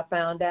 you know, I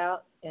found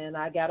out, and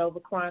I got over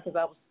crying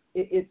because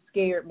it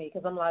scared me,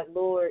 because I'm like,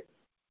 Lord,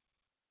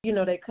 you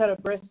know, they cut her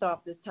breast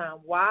off this time.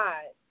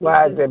 Why?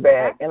 Why is it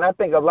back? And I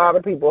think a lot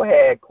of people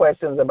had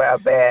questions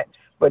about that,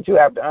 but you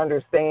have to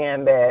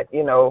understand that,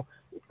 you know,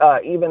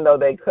 even though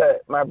they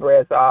cut my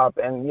breast off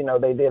and, you know,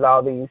 they did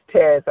all these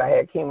tests, I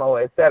had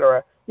chemo, et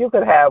cetera, you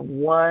could have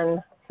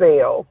one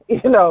cell,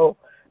 you know,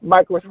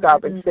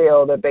 microscopic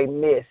cell that they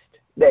missed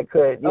that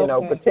could, you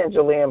know,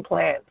 potentially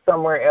implant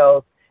somewhere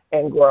else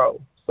and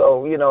grow.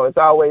 So, you know, it's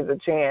always a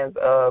chance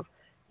of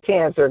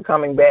cancer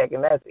coming back,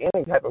 and that's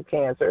any type of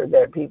cancer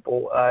that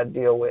people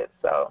deal with.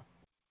 So,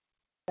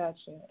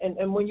 gotcha.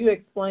 And when you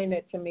explained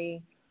it to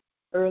me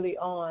early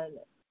on,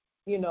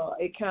 you know,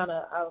 it kind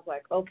of, I was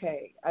like,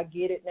 okay, I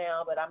get it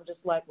now, but I'm just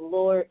like,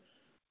 Lord,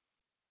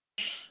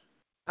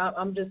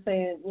 I'm just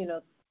saying, you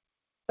know,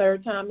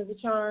 3rd time is a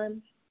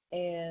charm,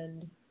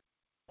 and,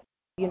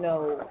 you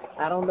know,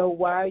 I don't know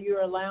why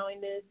you're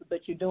allowing this,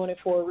 but you're doing it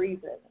for a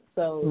reason.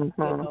 So,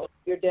 you know,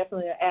 you're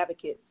definitely an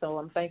advocate, so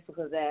I'm thankful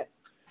for that.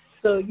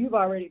 So you've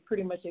already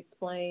pretty much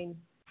explained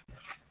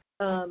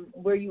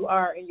where you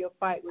are in your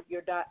fight with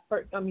your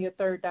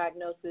 3rd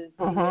diagnosis,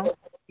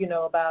 you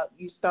know, about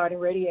you starting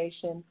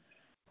radiation.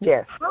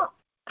 Yes.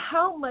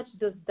 How much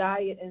does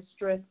diet and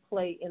stress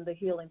play in the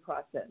healing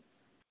process?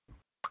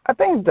 I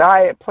think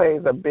diet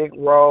plays a big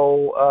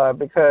role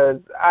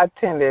because I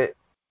tended,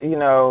 you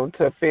know,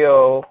 to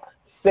feel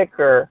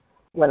sicker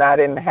when I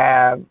didn't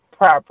have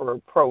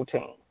proper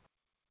protein.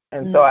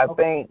 And so I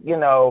think, you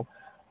know,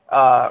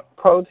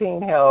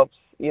 protein helps,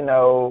 you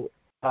know,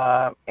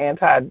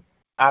 antioxidants.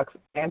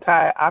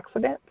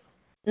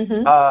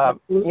 You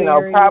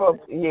know, probably,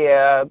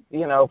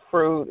 you know,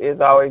 fruit is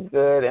always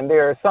good. And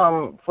there are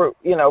some fruit,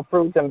 you know,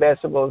 fruits and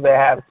vegetables that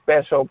have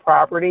special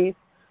properties.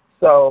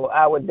 So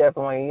I would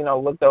definitely, you know,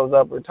 look those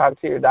up or talk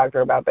to your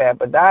doctor about that.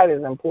 But diet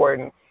is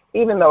important,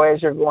 even though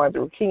as you're going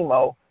through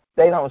chemo,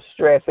 they don't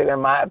stress it, in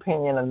my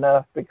opinion,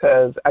 enough,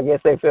 because I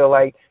guess they feel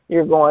like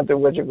you're going through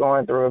what you're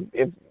going through.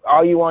 If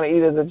all you want to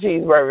eat is a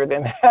cheeseburger,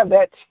 then have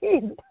that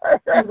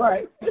cheeseburger.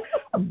 Right.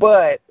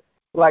 But,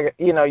 like,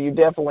 you know, you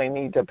definitely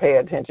need to pay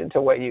attention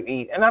to what you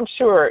eat. And I'm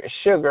sure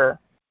sugar,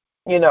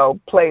 you know,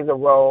 plays a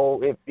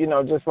role. If, you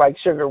know, just like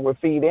sugar would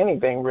feed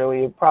anything,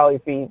 really, it probably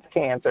feeds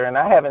cancer. And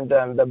I haven't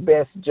done the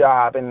best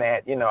job in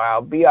that. You know,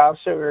 I'll be off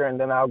sugar and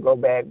then I'll go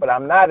back. But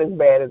I'm not as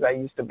bad as I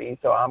used to be,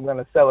 so I'm going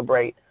to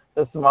celebrate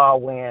the small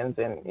wins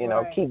and, you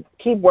know,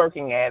 keep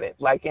working at it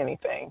like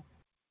anything.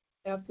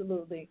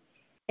 Absolutely.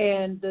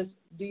 And do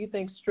you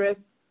think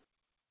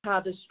how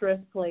does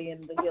stress play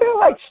in the healing? I feel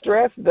like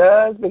stress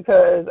does,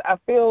 because I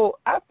feel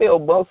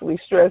mostly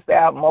stressed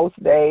out most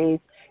days,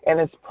 and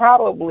it's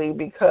probably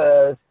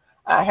because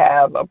I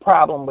have a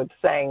problem with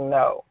saying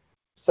no.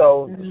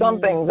 So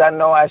some things I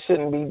know I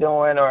shouldn't be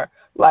doing, or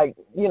like,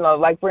 you know,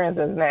 like for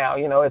instance now,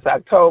 you know, it's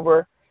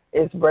October,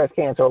 it's Breast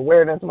Cancer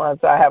Awareness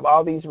Month, so I have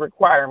all these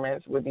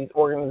requirements with these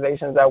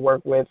organizations I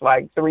work with,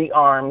 like 3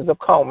 arms of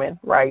Komen,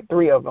 right,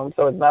 3 of them,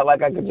 so it's not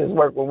like I could just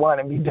work with one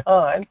and be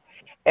done.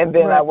 And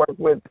then I work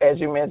with, as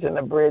you mentioned,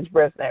 the Bridge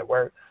Breast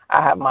Network.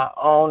 I have my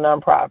own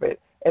nonprofit,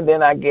 and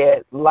then I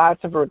get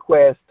lots of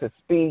requests to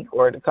speak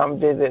or to come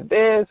visit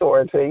this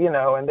or to, you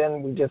know, and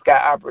then we just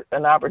got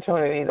an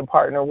opportunity to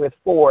partner with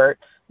Ford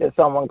that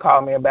someone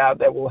called me about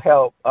that will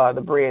help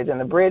the Bridge. And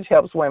the Bridge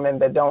helps women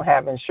that don't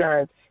have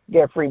insurance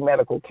get free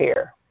medical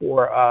care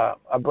for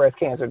a breast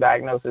cancer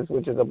diagnosis,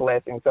 which is a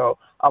blessing. So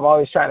I'm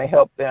always trying to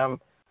help them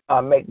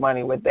make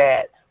money with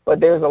that. But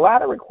there's a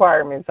lot of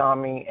requirements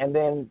on me. And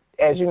then,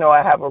 as you know,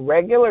 I have a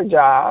regular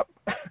job.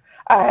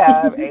 I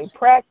have a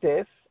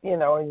practice, you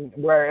know,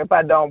 where if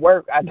I don't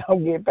work, I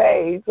don't get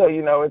paid. So,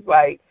 you know, it's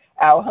like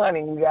out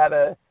hunting, you got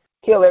to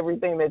kill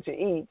everything that you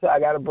eat. So I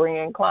got to bring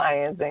in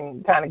clients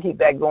and kind of keep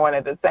that going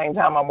at the same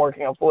time I'm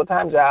working a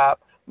full-time job.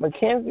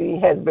 Mackenzie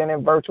has been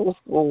in virtual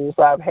school,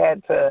 so I've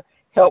had to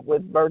help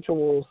with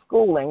virtual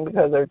schooling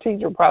because her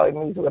teacher probably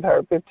meets with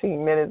her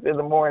 15 minutes in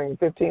the morning,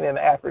 15 in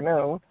the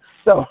afternoon.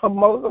 So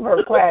most of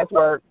her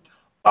classwork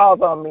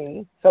falls on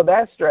me. So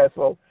that's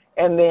stressful.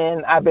 And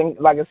then I've been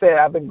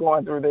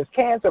going through this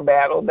cancer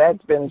battle.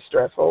 That's been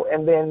stressful.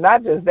 And then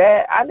not just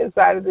that, I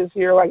decided this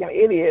year like an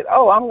idiot,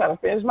 I'm going to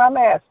finish my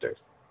master's.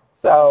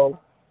 So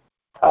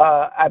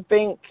I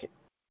think,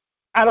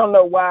 I don't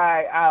know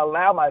why I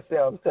allow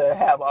myself to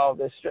have all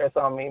this stress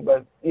on me,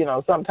 but,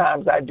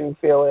 sometimes I do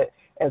feel it.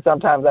 And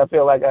sometimes I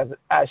feel like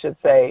I should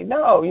say,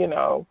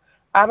 no,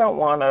 I don't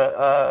want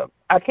to,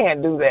 I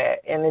can't do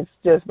that. And it's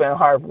just been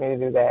hard for me to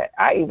do that.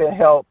 I even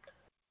helped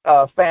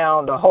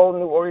found a whole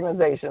new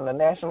organization, the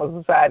National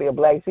Society of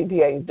Black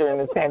CPAs, during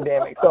this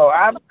pandemic. So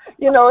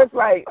it's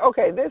like,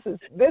 okay, this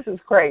is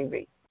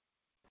crazy.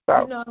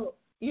 So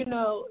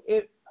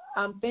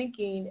I'm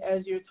thinking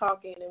as you're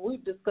talking, and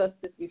we've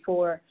discussed this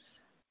before,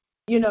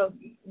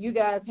 you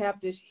guys have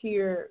to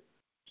hear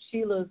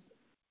Sheila's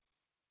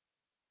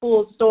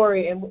full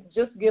story and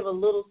just give a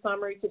little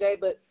summary today.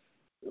 But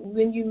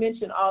when you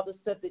mention all the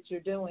stuff that you're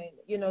doing,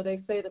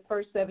 they say the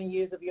first 7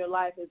 years of your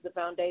life is the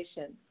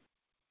foundation,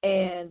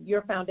 and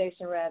your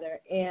foundation rather.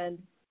 And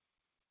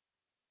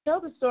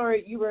tell the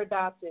story. You were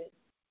adopted,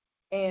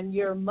 and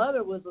your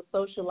mother was a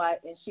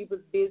socialite, and she was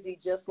busy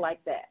just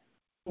like that.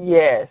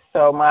 Yes.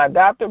 So my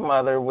adopted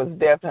mother was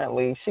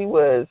she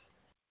was,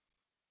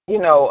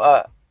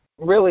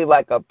 really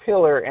like a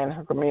pillar in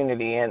her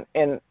community. And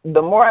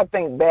the more I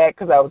think back,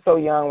 because I was so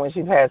young when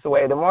she passed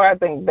away, the more I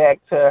think back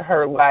to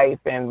her life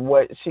and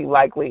what she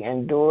likely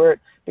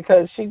endured,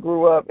 because she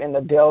grew up in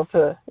the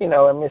Delta,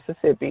 in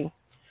Mississippi,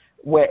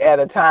 where at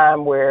a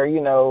time where,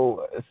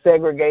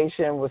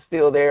 segregation was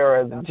still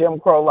there, or the Jim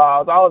Crow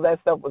laws, all of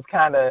that stuff was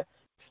kind of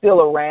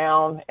still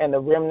around, and the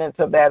remnants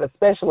of that,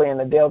 especially in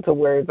the Delta,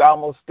 where it's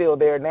almost still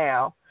there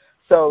now.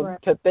 So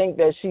right. To think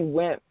that she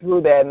went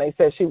through that, and they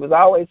said she was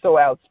always so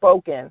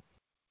outspoken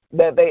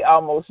that they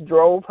almost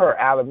drove her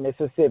out of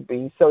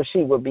Mississippi so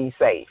she would be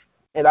safe.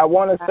 And I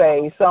want to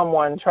say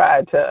someone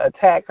tried to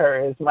attack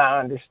her, is my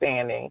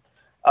understanding,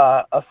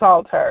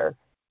 assault her,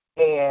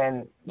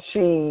 and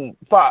she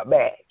fought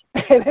back.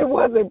 And it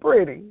wasn't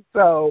pretty.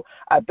 So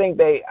I think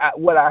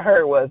what I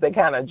heard was they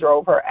kind of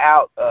drove her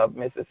out of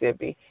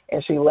Mississippi,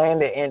 and she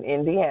landed in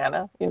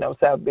Indiana,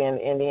 South Bend,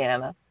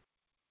 Indiana.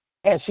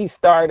 And she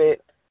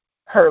started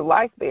her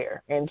life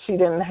there. And she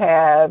didn't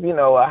have,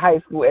 a high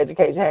school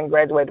education, hadn't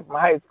graduated from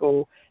high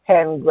school,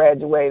 hadn't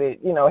graduated,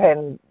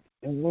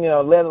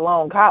 let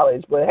alone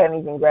college, but hadn't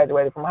even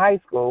graduated from high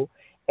school.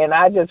 And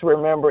I just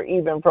remember,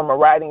 even from a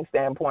writing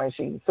standpoint,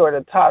 she sort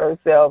of taught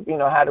herself,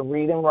 how to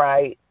read and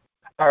write.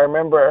 I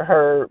remember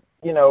her,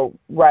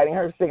 writing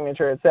her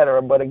signature, et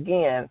cetera. But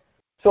again,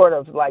 sort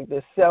of like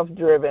this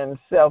self-driven,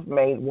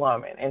 self-made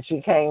woman. And she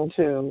came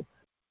to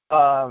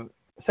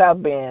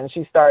South Bend.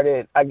 She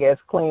started, I guess,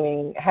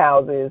 cleaning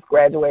houses,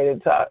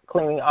 graduated to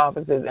cleaning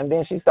offices, and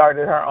then she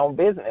started her own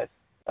business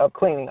of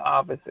cleaning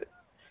offices.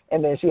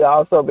 And then she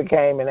also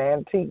became an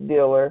antique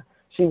dealer.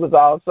 She was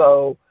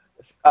also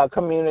a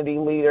community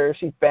leader.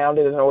 She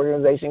founded an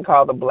organization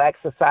called the Black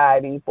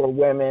Society for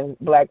Women,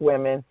 Black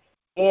women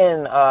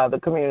in the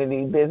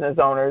community, business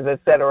owners, et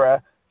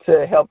cetera,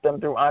 to help them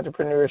through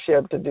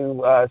entrepreneurship, to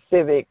do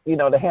civic,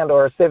 to handle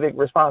her civic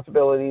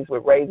responsibilities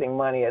with raising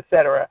money, et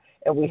cetera.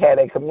 And we had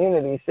a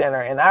community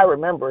center. And I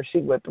remember she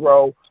would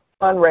throw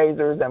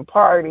fundraisers and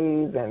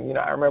parties. And,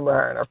 I remember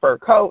her in her fur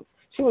coat.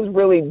 She was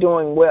really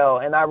doing well.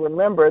 And I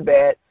remember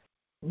that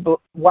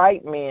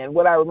white men,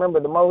 what I remember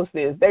the most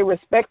is they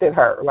respected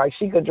her. Like,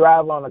 she could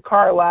drive on a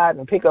car lot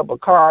and pick up a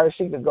car.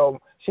 She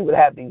would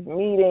have these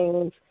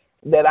meetings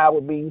that I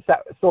would be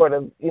sort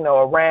of,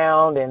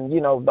 around, and,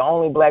 the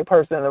only black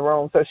person in the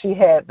room. So she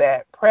had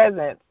that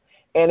presence,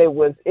 and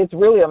it's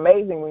really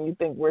amazing when you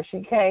think where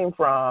she came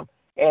from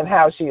and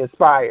how she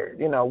aspired.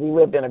 We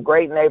lived in a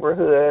great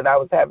neighborhood. I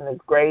was having this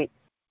great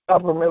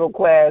upper middle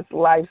class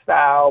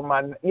lifestyle.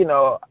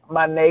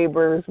 My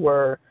neighbors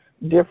were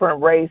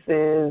different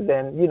races,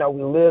 and,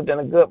 we lived in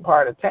a good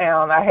part of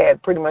town. I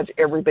had pretty much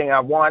everything I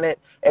wanted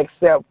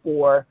except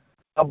for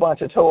a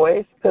bunch of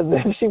toys, because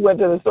if she went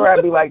to the store,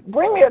 I'd be like,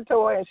 bring me a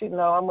toy, and she'd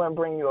know, I'm going to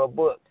bring you a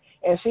book.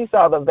 And she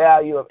saw the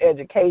value of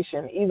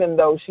education, even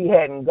though she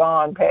hadn't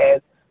gone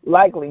past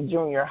likely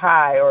junior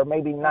high or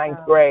maybe ninth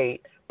grade,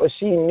 but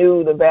she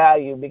knew the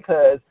value,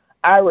 because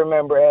I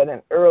remember at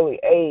an early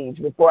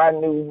age, before I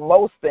knew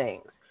most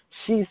things,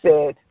 she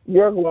said,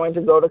 you're going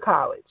to go to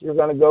college. You're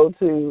going to go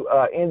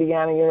to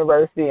Indiana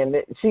University. And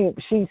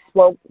she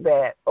spoke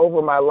that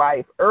over my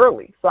life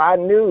early. So I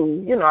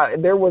knew,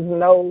 there was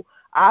no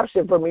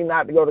option for me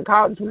not to go to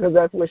college, because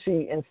that's what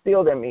she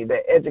instilled in me,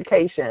 that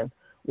education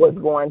was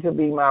going to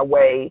be my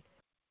way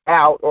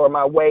out, or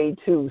my way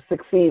to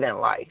succeed in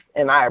life.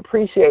 And I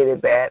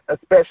appreciated that,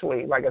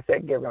 especially, like I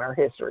said, given her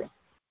history.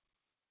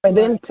 And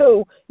then,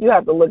 too, you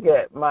have to look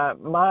at my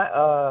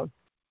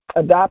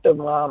adoptive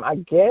mom, I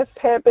guess,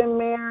 had been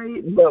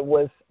married, but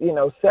was,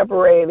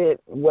 separated,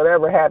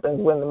 whatever happens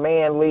when the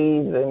man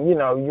leaves, and,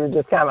 you're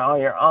just kind of on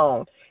your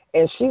own.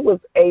 and she was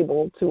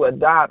able to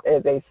adopt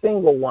as a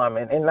single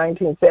woman in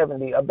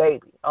 1970 a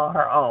baby on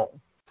her own.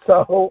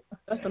 So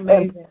that's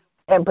amazing.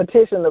 And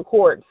petition the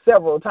court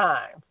several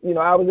times. You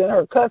know, I was in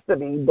her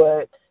custody,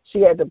 but she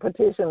had to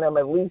petition them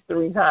at least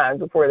 3 times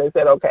before they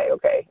said, okay,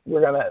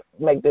 we're going to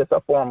make this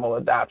a formal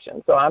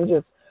adoption. So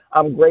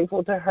I'm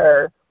grateful to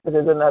her, which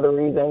is another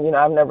reason, you know,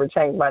 I've never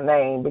changed my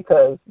name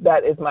because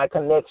that is my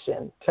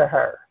connection to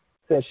her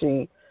since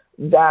she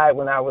died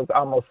when I was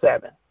almost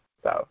 7.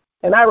 So,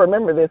 and I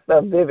remember this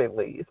stuff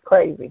vividly. It's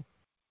crazy.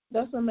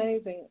 That's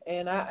amazing.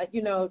 And I,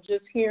 you know,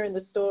 just hearing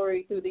the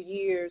story through the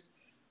years,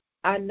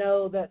 I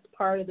know that's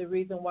part of the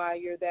reason why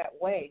you're that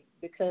way.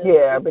 Because she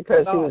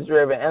was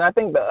driven. And I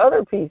think the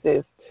other piece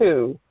is,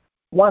 too,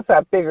 once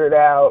I figured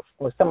out,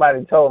 or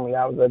somebody told me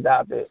I was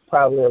adopted,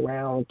 probably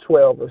around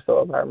 12 or so,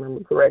 if I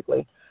remember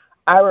correctly,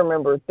 I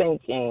remember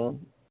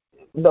thinking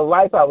the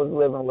life I was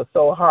living was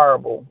so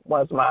horrible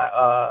once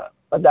my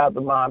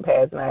adopted mom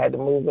passed and I had to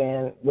move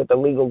in with a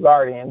legal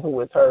guardian who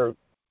was her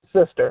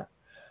sister.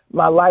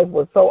 My life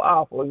was so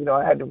awful. You know,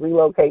 I had to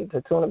relocate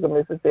to Tunica,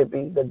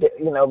 Mississippi,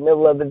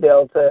 middle of the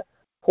Delta,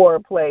 poor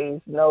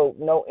place,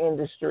 no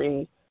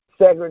industry,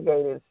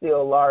 segregated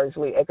still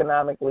largely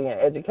economically and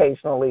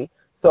educationally.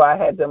 So I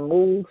had to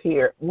move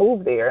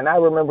there. And I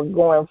remember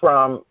going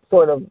from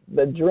sort of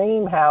the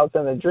dream house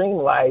and the dream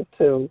life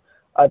to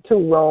a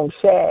 2-room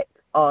shack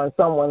on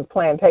someone's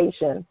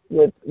plantation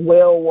with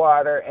well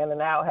water and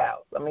an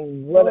outhouse. I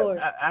mean,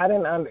 I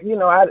didn't, you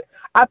know,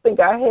 I think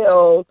I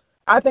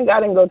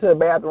didn't go to the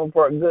bathroom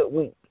for a good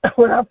week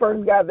when I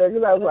first got there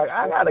because I was like,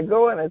 I got to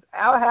go in this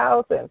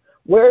outhouse and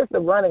where's the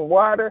running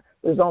water?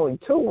 There's only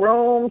 2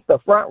 rooms, the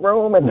front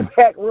room and the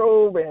back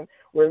room, and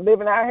we're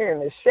living out here in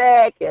the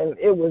shack, and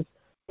it was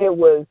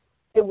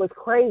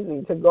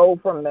crazy to go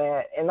from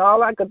that. And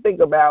all I could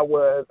think about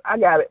was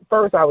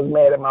first I was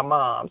mad at my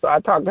mom. So I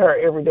talked to her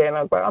every day, and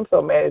I was like, I'm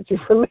so mad at you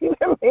for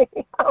leaving me.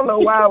 I don't know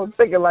why I was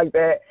thinking like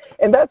that.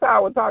 And that's how I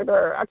would talk to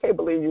her. I can't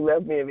believe you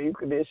left me in these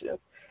conditions.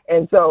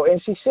 And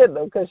she shouldn't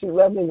have because she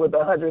left me with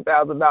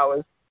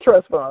 $100,000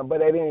 trust fund.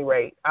 But at any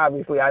rate,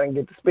 obviously I didn't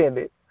get to spend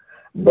it.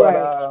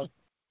 But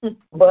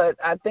but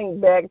I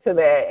think back to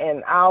that,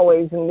 and I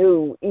always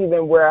knew,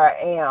 even where I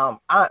am,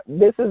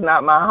 this is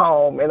not my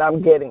home, and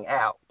I'm getting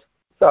out.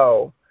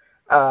 So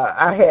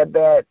I had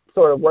that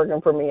sort of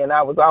working for me, and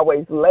I was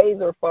always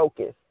laser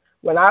focused.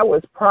 When I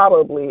was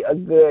probably a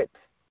good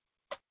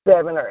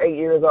 7 or 8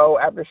 years old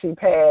after she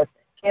passed,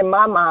 in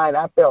my mind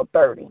I felt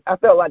 30. I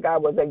felt like I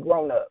was a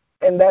grown up,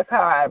 and that's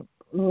how I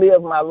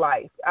lived my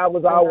life. I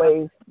was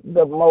always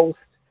the most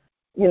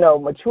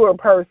mature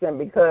person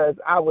because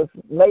I was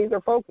laser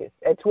focused.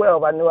 At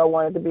 12, I knew I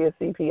wanted to be a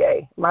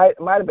CPA. Might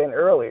have been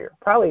earlier,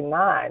 probably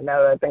 9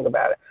 now that I think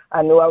about it.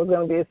 I knew I was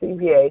going to be a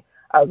CPA.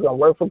 I was going to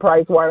work for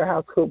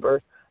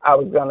PricewaterhouseCoopers. I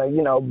was going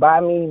to, buy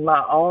me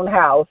my own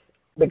house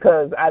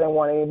because I didn't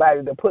want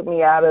anybody to put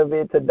me out of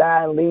it, to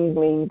die and leave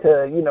me,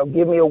 to,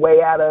 give me a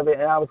way out of it.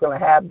 And I was going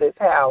to have this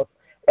house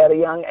at a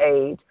young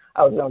age.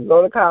 I was going to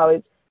go to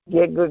college,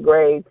 get good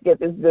grades, get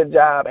this good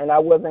job, and I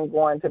wasn't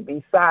going to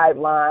be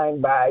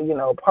sidelined by,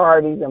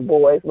 parties and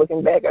boys.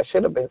 Looking back, I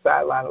should have been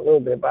sidelined a little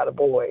bit by the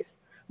boys,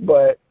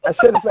 but I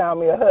should have found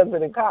me a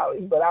husband in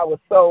college, but I was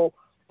so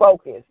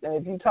focused. And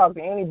if you talk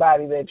to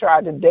anybody that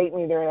tried to date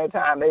me during that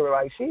time, they were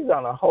like, she's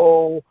on a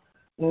whole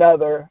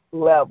nother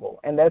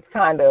level. And that's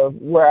kind of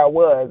where I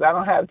was. I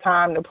don't have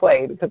time to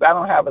play because I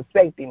don't have a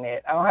safety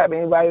net. I don't have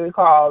anybody to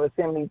call to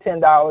send me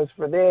 $10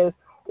 for this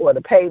or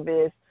to pay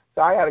this.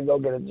 So I got to go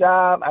get a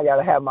job. I got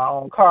to have my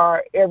own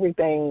car.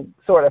 Everything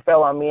sort of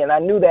fell on me. And I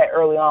knew that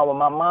early on. When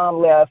my mom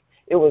left,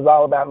 it was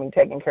all about me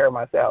taking care of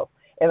myself.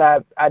 And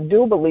I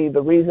do believe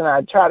the reason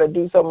I try to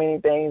do so many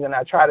things and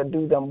I try to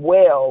do them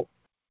well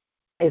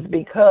is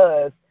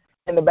because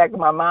in the back of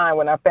my mind,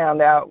 when I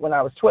found out when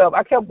I was 12,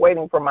 I kept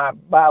waiting for my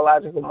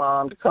biological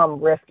mom to come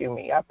rescue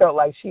me. I felt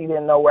like she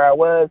didn't know where I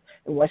was.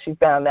 And when she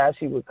found out,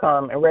 she would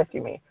come and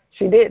rescue me.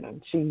 She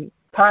didn't. She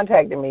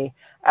contacted me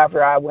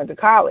after I went to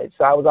college.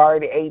 So I was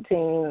already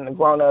 18 and a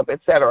grown-up,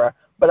 etc.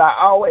 But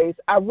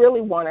I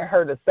really wanted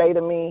her to say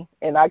to me,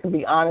 and I can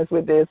be honest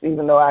with this,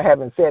 even though I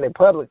haven't said it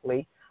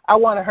publicly, I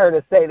wanted her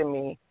to say to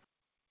me,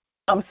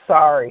 I'm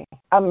sorry.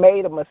 I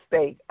made a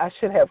mistake. I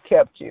should have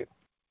kept you.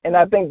 And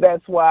I think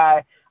that's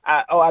why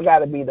I got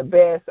to be the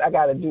best. I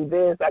got to do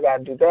this. I got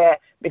to do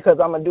that because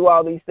I'm going to do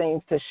all these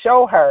things to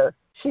show her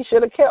she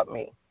should have kept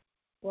me.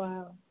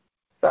 Wow.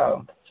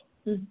 So.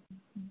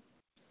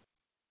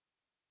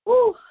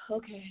 Ooh,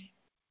 okay.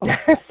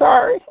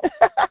 Sorry.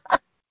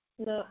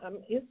 No,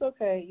 it's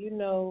okay. You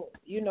know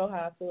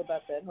how I feel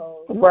about that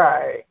whole.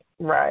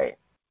 Right.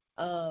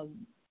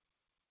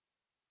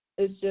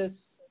 It's just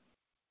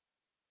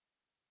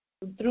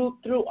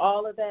through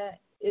all of that.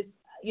 It's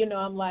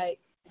I'm like,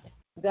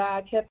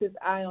 God kept His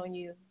eye on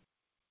you,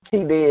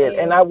 He did,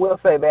 and I will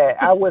say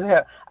that I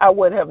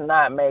would have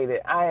not made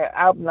it.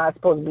 I'm not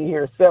supposed to be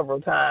here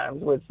several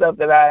times with stuff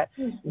that I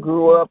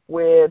grew up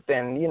with,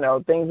 and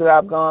things that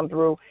I've gone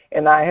through,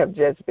 and I have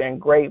just been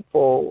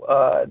grateful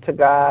to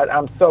God.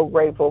 I'm so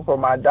grateful for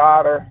my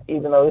daughter,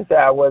 even though they said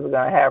I wasn't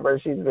going to have her.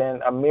 She's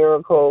been a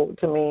miracle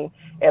to me,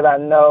 and I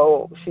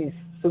know she's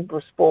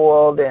super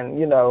spoiled, and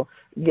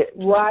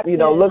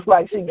looks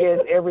like she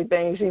gets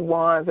everything she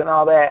wants and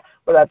all that.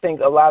 But I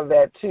think a lot of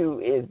that too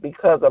is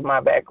because of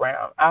my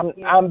background.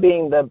 I'm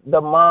being the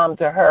mom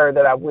to her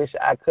that I wish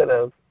I could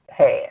have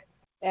had.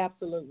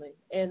 Absolutely,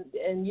 and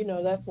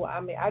that's why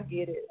I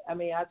get it.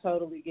 I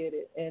totally get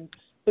it.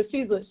 But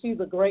she's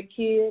a great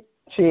kid.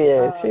 She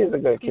is. She's a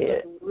good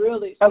kid.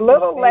 Really, a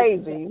little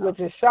lazy, which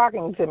is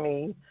shocking to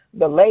me.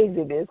 The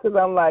laziness, because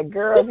I'm like,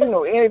 girl, if you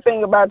know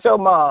anything about your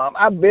mom,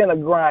 I've been a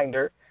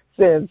grinder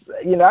since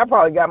I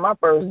probably got my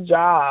first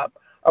job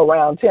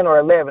around 10 or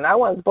 11. I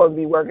wasn't supposed to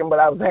be working, but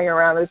I was hanging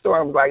around the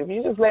store and was like, if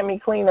you just let me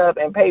clean up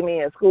and pay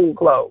me in school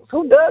clothes.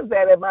 Who does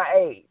that at my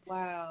age?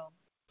 Wow.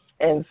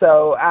 And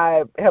so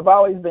I have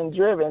always been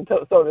driven.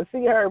 So to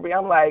see her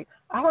I'm like,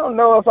 I don't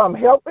know if I'm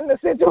helping the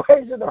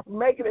situation or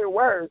making it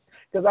worse,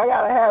 because I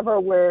got to have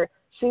her where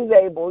she's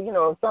able,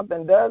 if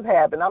something does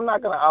happen, I'm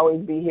not going to always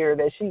be here,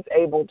 that she's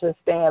able to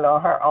stand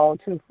on her own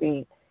 2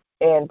 feet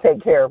and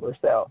take care of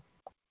herself.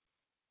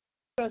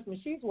 Trust me,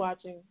 she's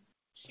watching.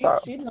 She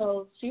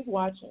knows she's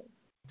watching.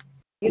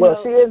 She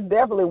is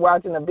definitely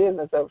watching the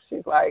business. So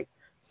she's like,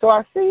 so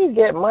I see you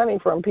get money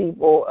from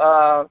people.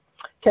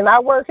 Can I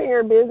work in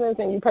your business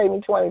and you pay me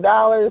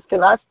 $20?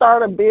 Can I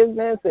start a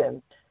business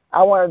and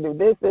I want to do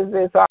this.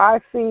 So I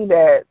see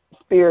that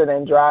spirit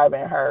and drive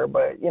in her.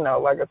 But,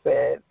 like I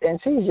said, and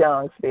she's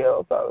young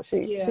still, so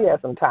she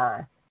has some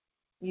time.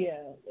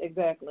 Yeah,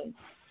 exactly.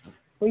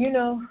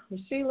 Well,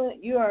 Sheila,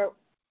 you are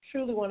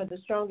truly one of the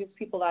strongest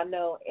people I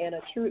know and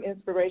a true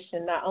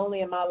inspiration, not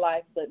only in my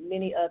life, but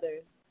many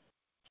others.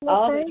 Well,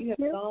 all that you have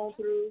gone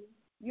through,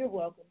 you're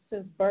welcome.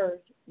 Since birth,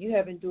 you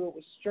have endured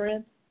with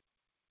strength,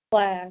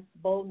 class,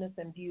 boldness,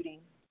 and beauty.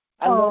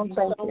 I love you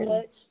so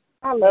much.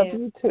 I love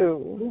you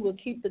too. We will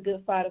keep the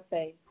good fight of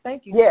faith.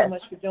 Thank you so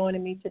much for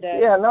joining me today.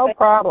 Yeah, no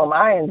problem.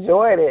 I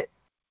enjoyed it.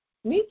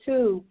 Me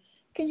too.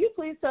 Can you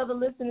please tell the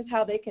listeners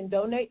how they can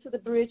donate to the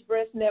Bridge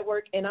Breast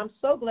Network? And I'm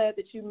so glad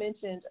that you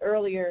mentioned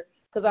earlier,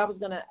 because I was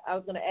gonna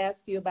ask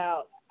you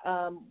about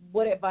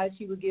what advice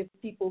you would give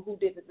people who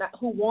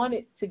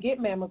wanted to get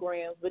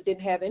mammograms but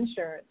didn't have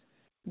insurance,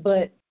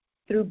 but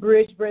through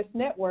Bridge Breast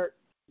Network,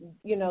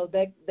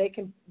 they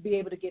can be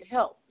able to get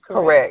help.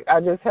 Correct.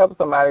 I just helped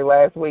somebody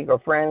last week. A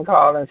friend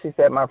called and she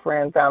said, my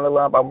friend found a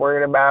lump. I'm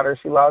worried about her.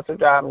 She lost her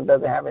job and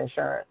doesn't have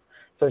insurance.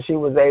 So she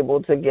was able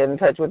to get in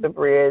touch with the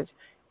Bridge.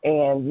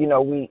 And,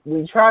 we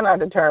try not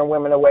to turn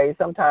women away.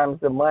 Sometimes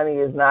the money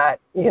is not,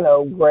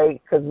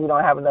 great because we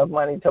don't have enough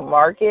money to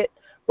market.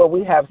 But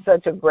we have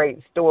such a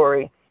great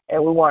story,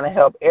 and we want to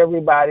help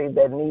everybody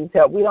that needs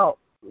help. We don't,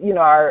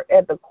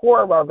 at the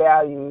core of our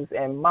values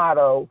and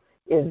motto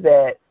is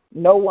that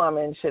no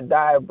woman should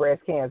die of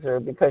breast cancer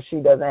because she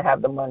doesn't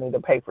have the money to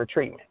pay for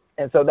treatment.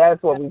 And so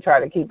that's what we try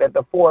to keep at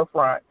the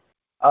forefront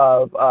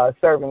of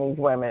serving these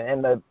women.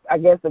 And I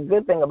guess the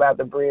good thing about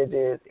the Bridge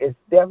is it's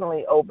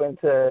definitely open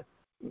to,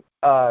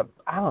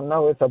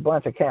 it's a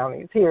bunch of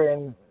counties here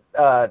in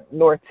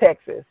North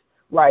Texas,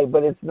 right?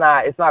 But it's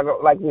not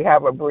like we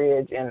have a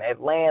Bridge in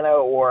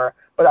Atlanta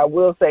but I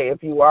will say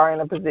if you are in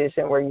a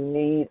position where you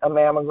need a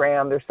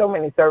mammogram, there's so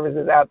many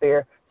services out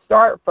there.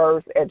 Start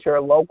first at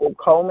your local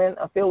Komen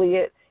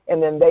affiliate,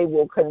 and then they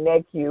will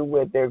connect you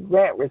with their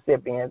grant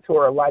recipients who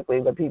are likely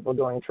the people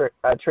doing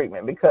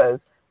treatment, because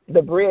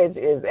the Bridge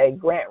is a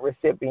grant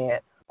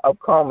recipient of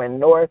Komen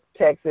North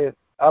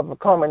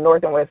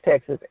and West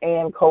Texas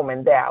and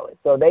Komen Dallas.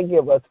 So they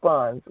give us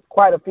funds,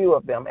 quite a few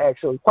of them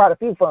actually, quite a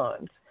few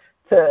funds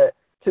to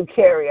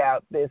carry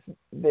out this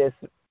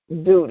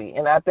duty.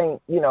 And I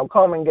think,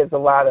 Komen gets a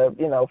lot of,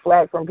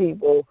 flack from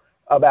people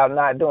about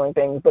not doing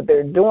things, but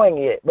they're doing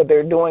it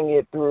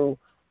through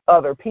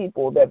other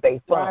people that they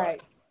fund. Right.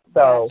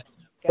 So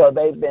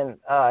they've been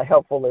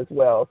helpful as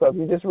well. So if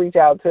you just reach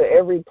out to,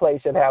 every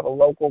place should have a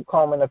local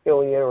Komen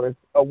affiliate or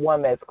a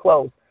one that's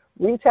close.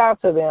 Reach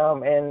out to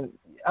them, and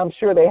I'm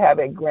sure they have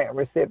a grant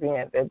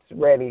recipient that's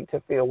ready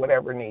to fill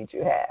whatever needs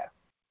you have.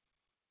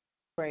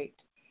 Great.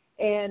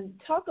 And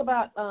talk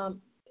about,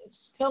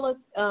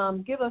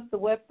 give us the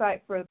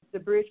website for the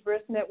Bridge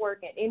Breast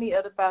Network and any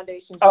other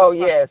foundations. Oh,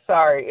 yes,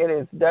 sorry. It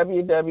is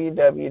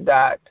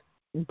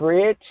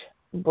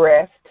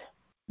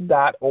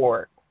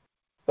www.bridgebreast.org.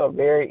 So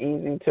very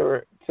easy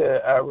to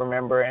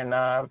remember. And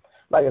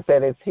like I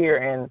said, it's here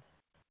in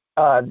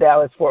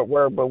Dallas, Fort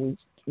Worth, but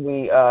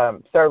we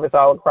service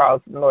all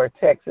across North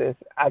Texas.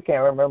 I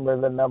can't remember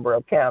the number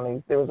of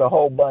counties. There was a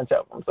whole bunch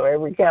of them. So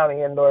every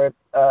county in North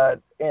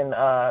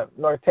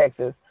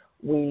Texas,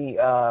 we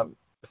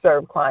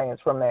serve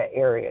clients from that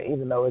area,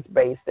 even though it's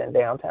based in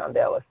downtown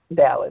Dallas.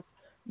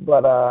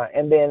 But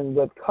and then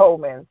with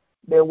Komen,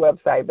 their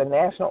website, the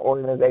national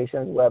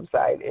organization's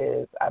website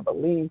is, I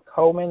believe,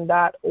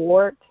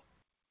 Komen.org.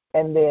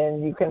 And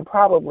then you can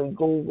probably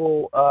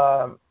Google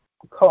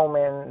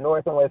Coleman,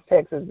 North and West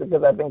Texas,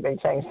 because I think they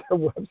changed their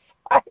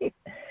website.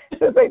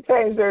 Since they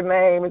changed their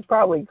name, it's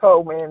probably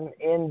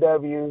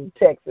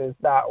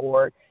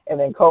ColemanNWTexas.org. And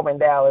then Coleman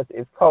Dallas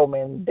is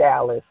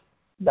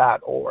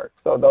ColemanDallas.org.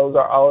 So those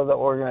are all of the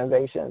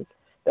organizations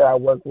that I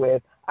work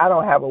with. I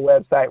don't have a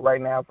website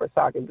right now for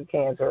Soccer to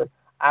Cancer.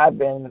 I've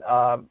been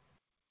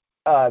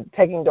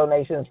taking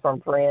donations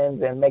from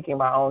friends and making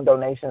my own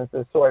donations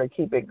to sort of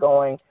keep it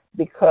going,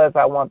 because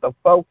I want the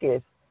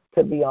focus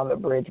to be on the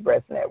Bridge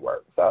Breast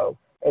Network. So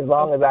as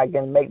long as I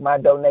can make my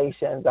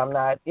donations, I'm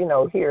not,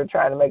 here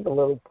trying to make a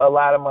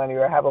lot of money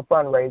or have a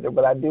fundraiser,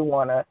 but I do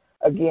want to,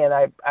 again,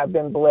 I've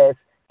been blessed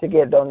to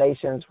get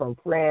donations from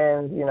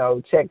friends.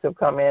 Checks have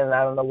come in, and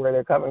I don't know where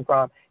they're coming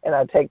from, and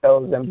I take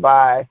those and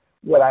buy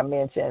what I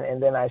mentioned, and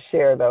then I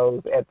share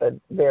those at the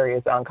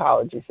various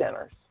oncology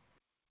centers.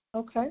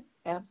 Okay,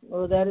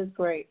 absolutely. That is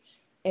great.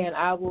 And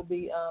I will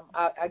be,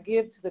 I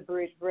give to the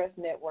Bridge Breast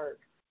Network,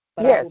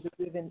 but yes, I will be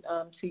giving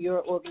to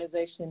your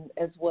organization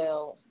as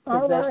well.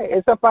 All right.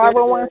 It's a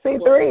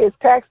 501c3. It's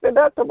tax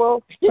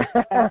deductible.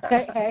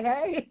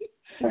 Hey.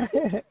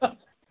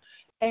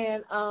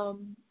 And,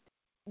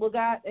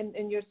 God,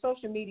 and your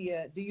social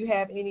media, do you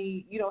have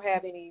any, you don't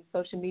have any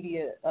social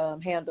media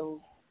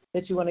handles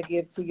that you want to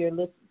give to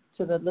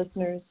to the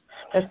listeners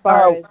as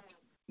far as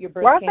your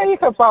breast cancer? I say you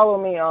can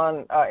follow me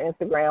on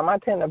Instagram. I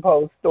tend to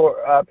post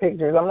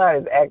pictures. I'm not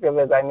as active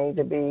as I need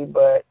to be,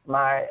 but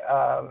my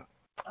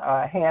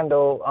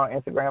handle on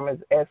Instagram is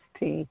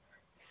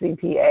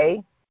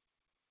STCPA.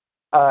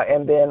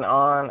 And then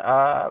on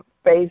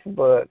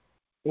Facebook,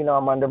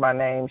 I'm under my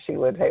name,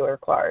 Sheila Taylor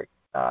Clark.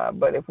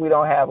 But if we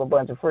don't have a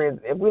bunch of friends,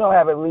 if we don't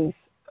have at least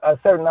a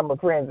certain number of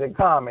friends in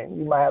common,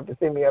 you might have to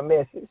send me a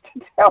message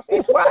to tell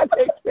me why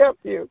to accept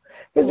you.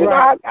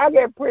 Because, I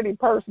get pretty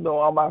personal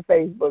on my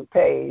Facebook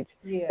page,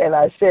 and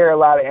I share a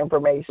lot of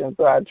information.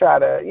 So I try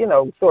to,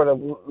 sort of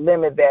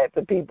limit that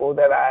to people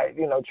that I,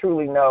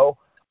 truly know,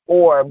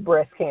 or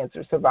breast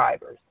cancer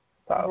survivors.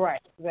 So.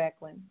 Right,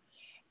 exactly.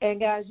 And,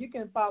 guys, you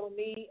can follow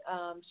me,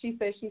 She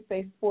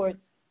Say Sports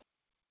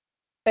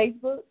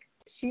Facebook,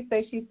 She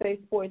Say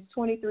Sports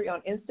 23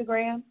 on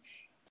Instagram,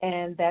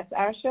 and that's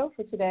our show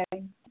for today.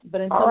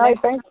 But until all right,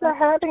 thanks for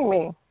having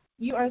me.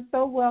 You are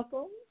so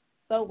welcome.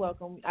 So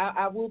welcome.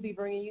 I will be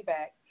bringing you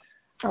back.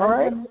 All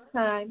right. Until next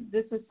time,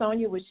 this is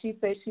Sonia with She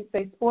Say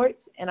Sports,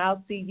 and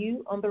I'll see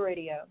you on the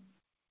radio.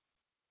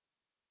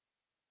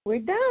 We're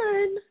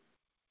done.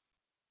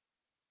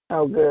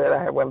 Oh, good.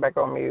 I went back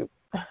on mute.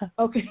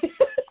 Okay.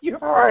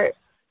 You're all right.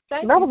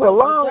 That was a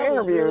long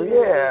interview.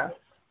 Really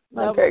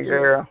okay,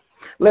 girl.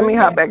 Let me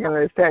hop back into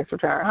this tax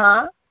return.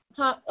 Huh?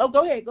 Oh,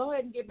 go ahead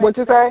and get back. What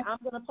you say? I'm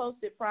going to post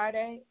it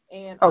Friday,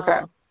 and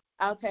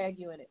I'll tag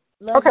you in it.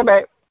 Love you.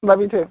 Babe. Love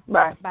you too.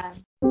 Bye. Bye.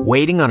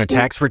 Waiting on a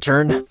tax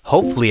return?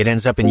 Hopefully it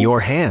ends up in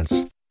your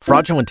hands.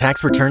 Fraudulent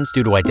tax returns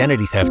due to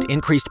identity theft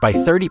increased by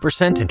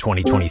 30% in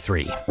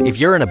 2023. If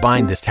you're in a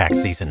bind this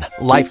tax season,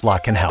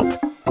 LifeLock can help.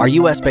 Our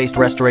U.S.-based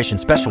restoration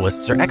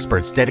specialists are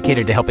experts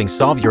dedicated to helping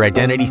solve your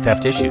identity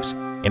theft issues.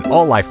 And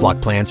all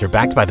LifeLock plans are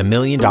backed by the $1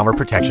 Million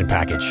Protection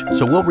Package.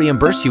 So we'll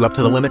reimburse you up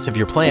to the limits of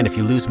your plan if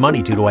you lose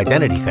money due to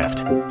identity theft.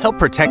 Help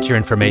protect your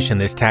information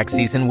this tax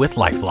season with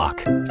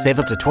LifeLock. Save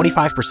up to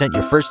 25%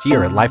 your first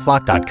year at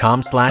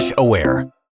LifeLock.com/aware.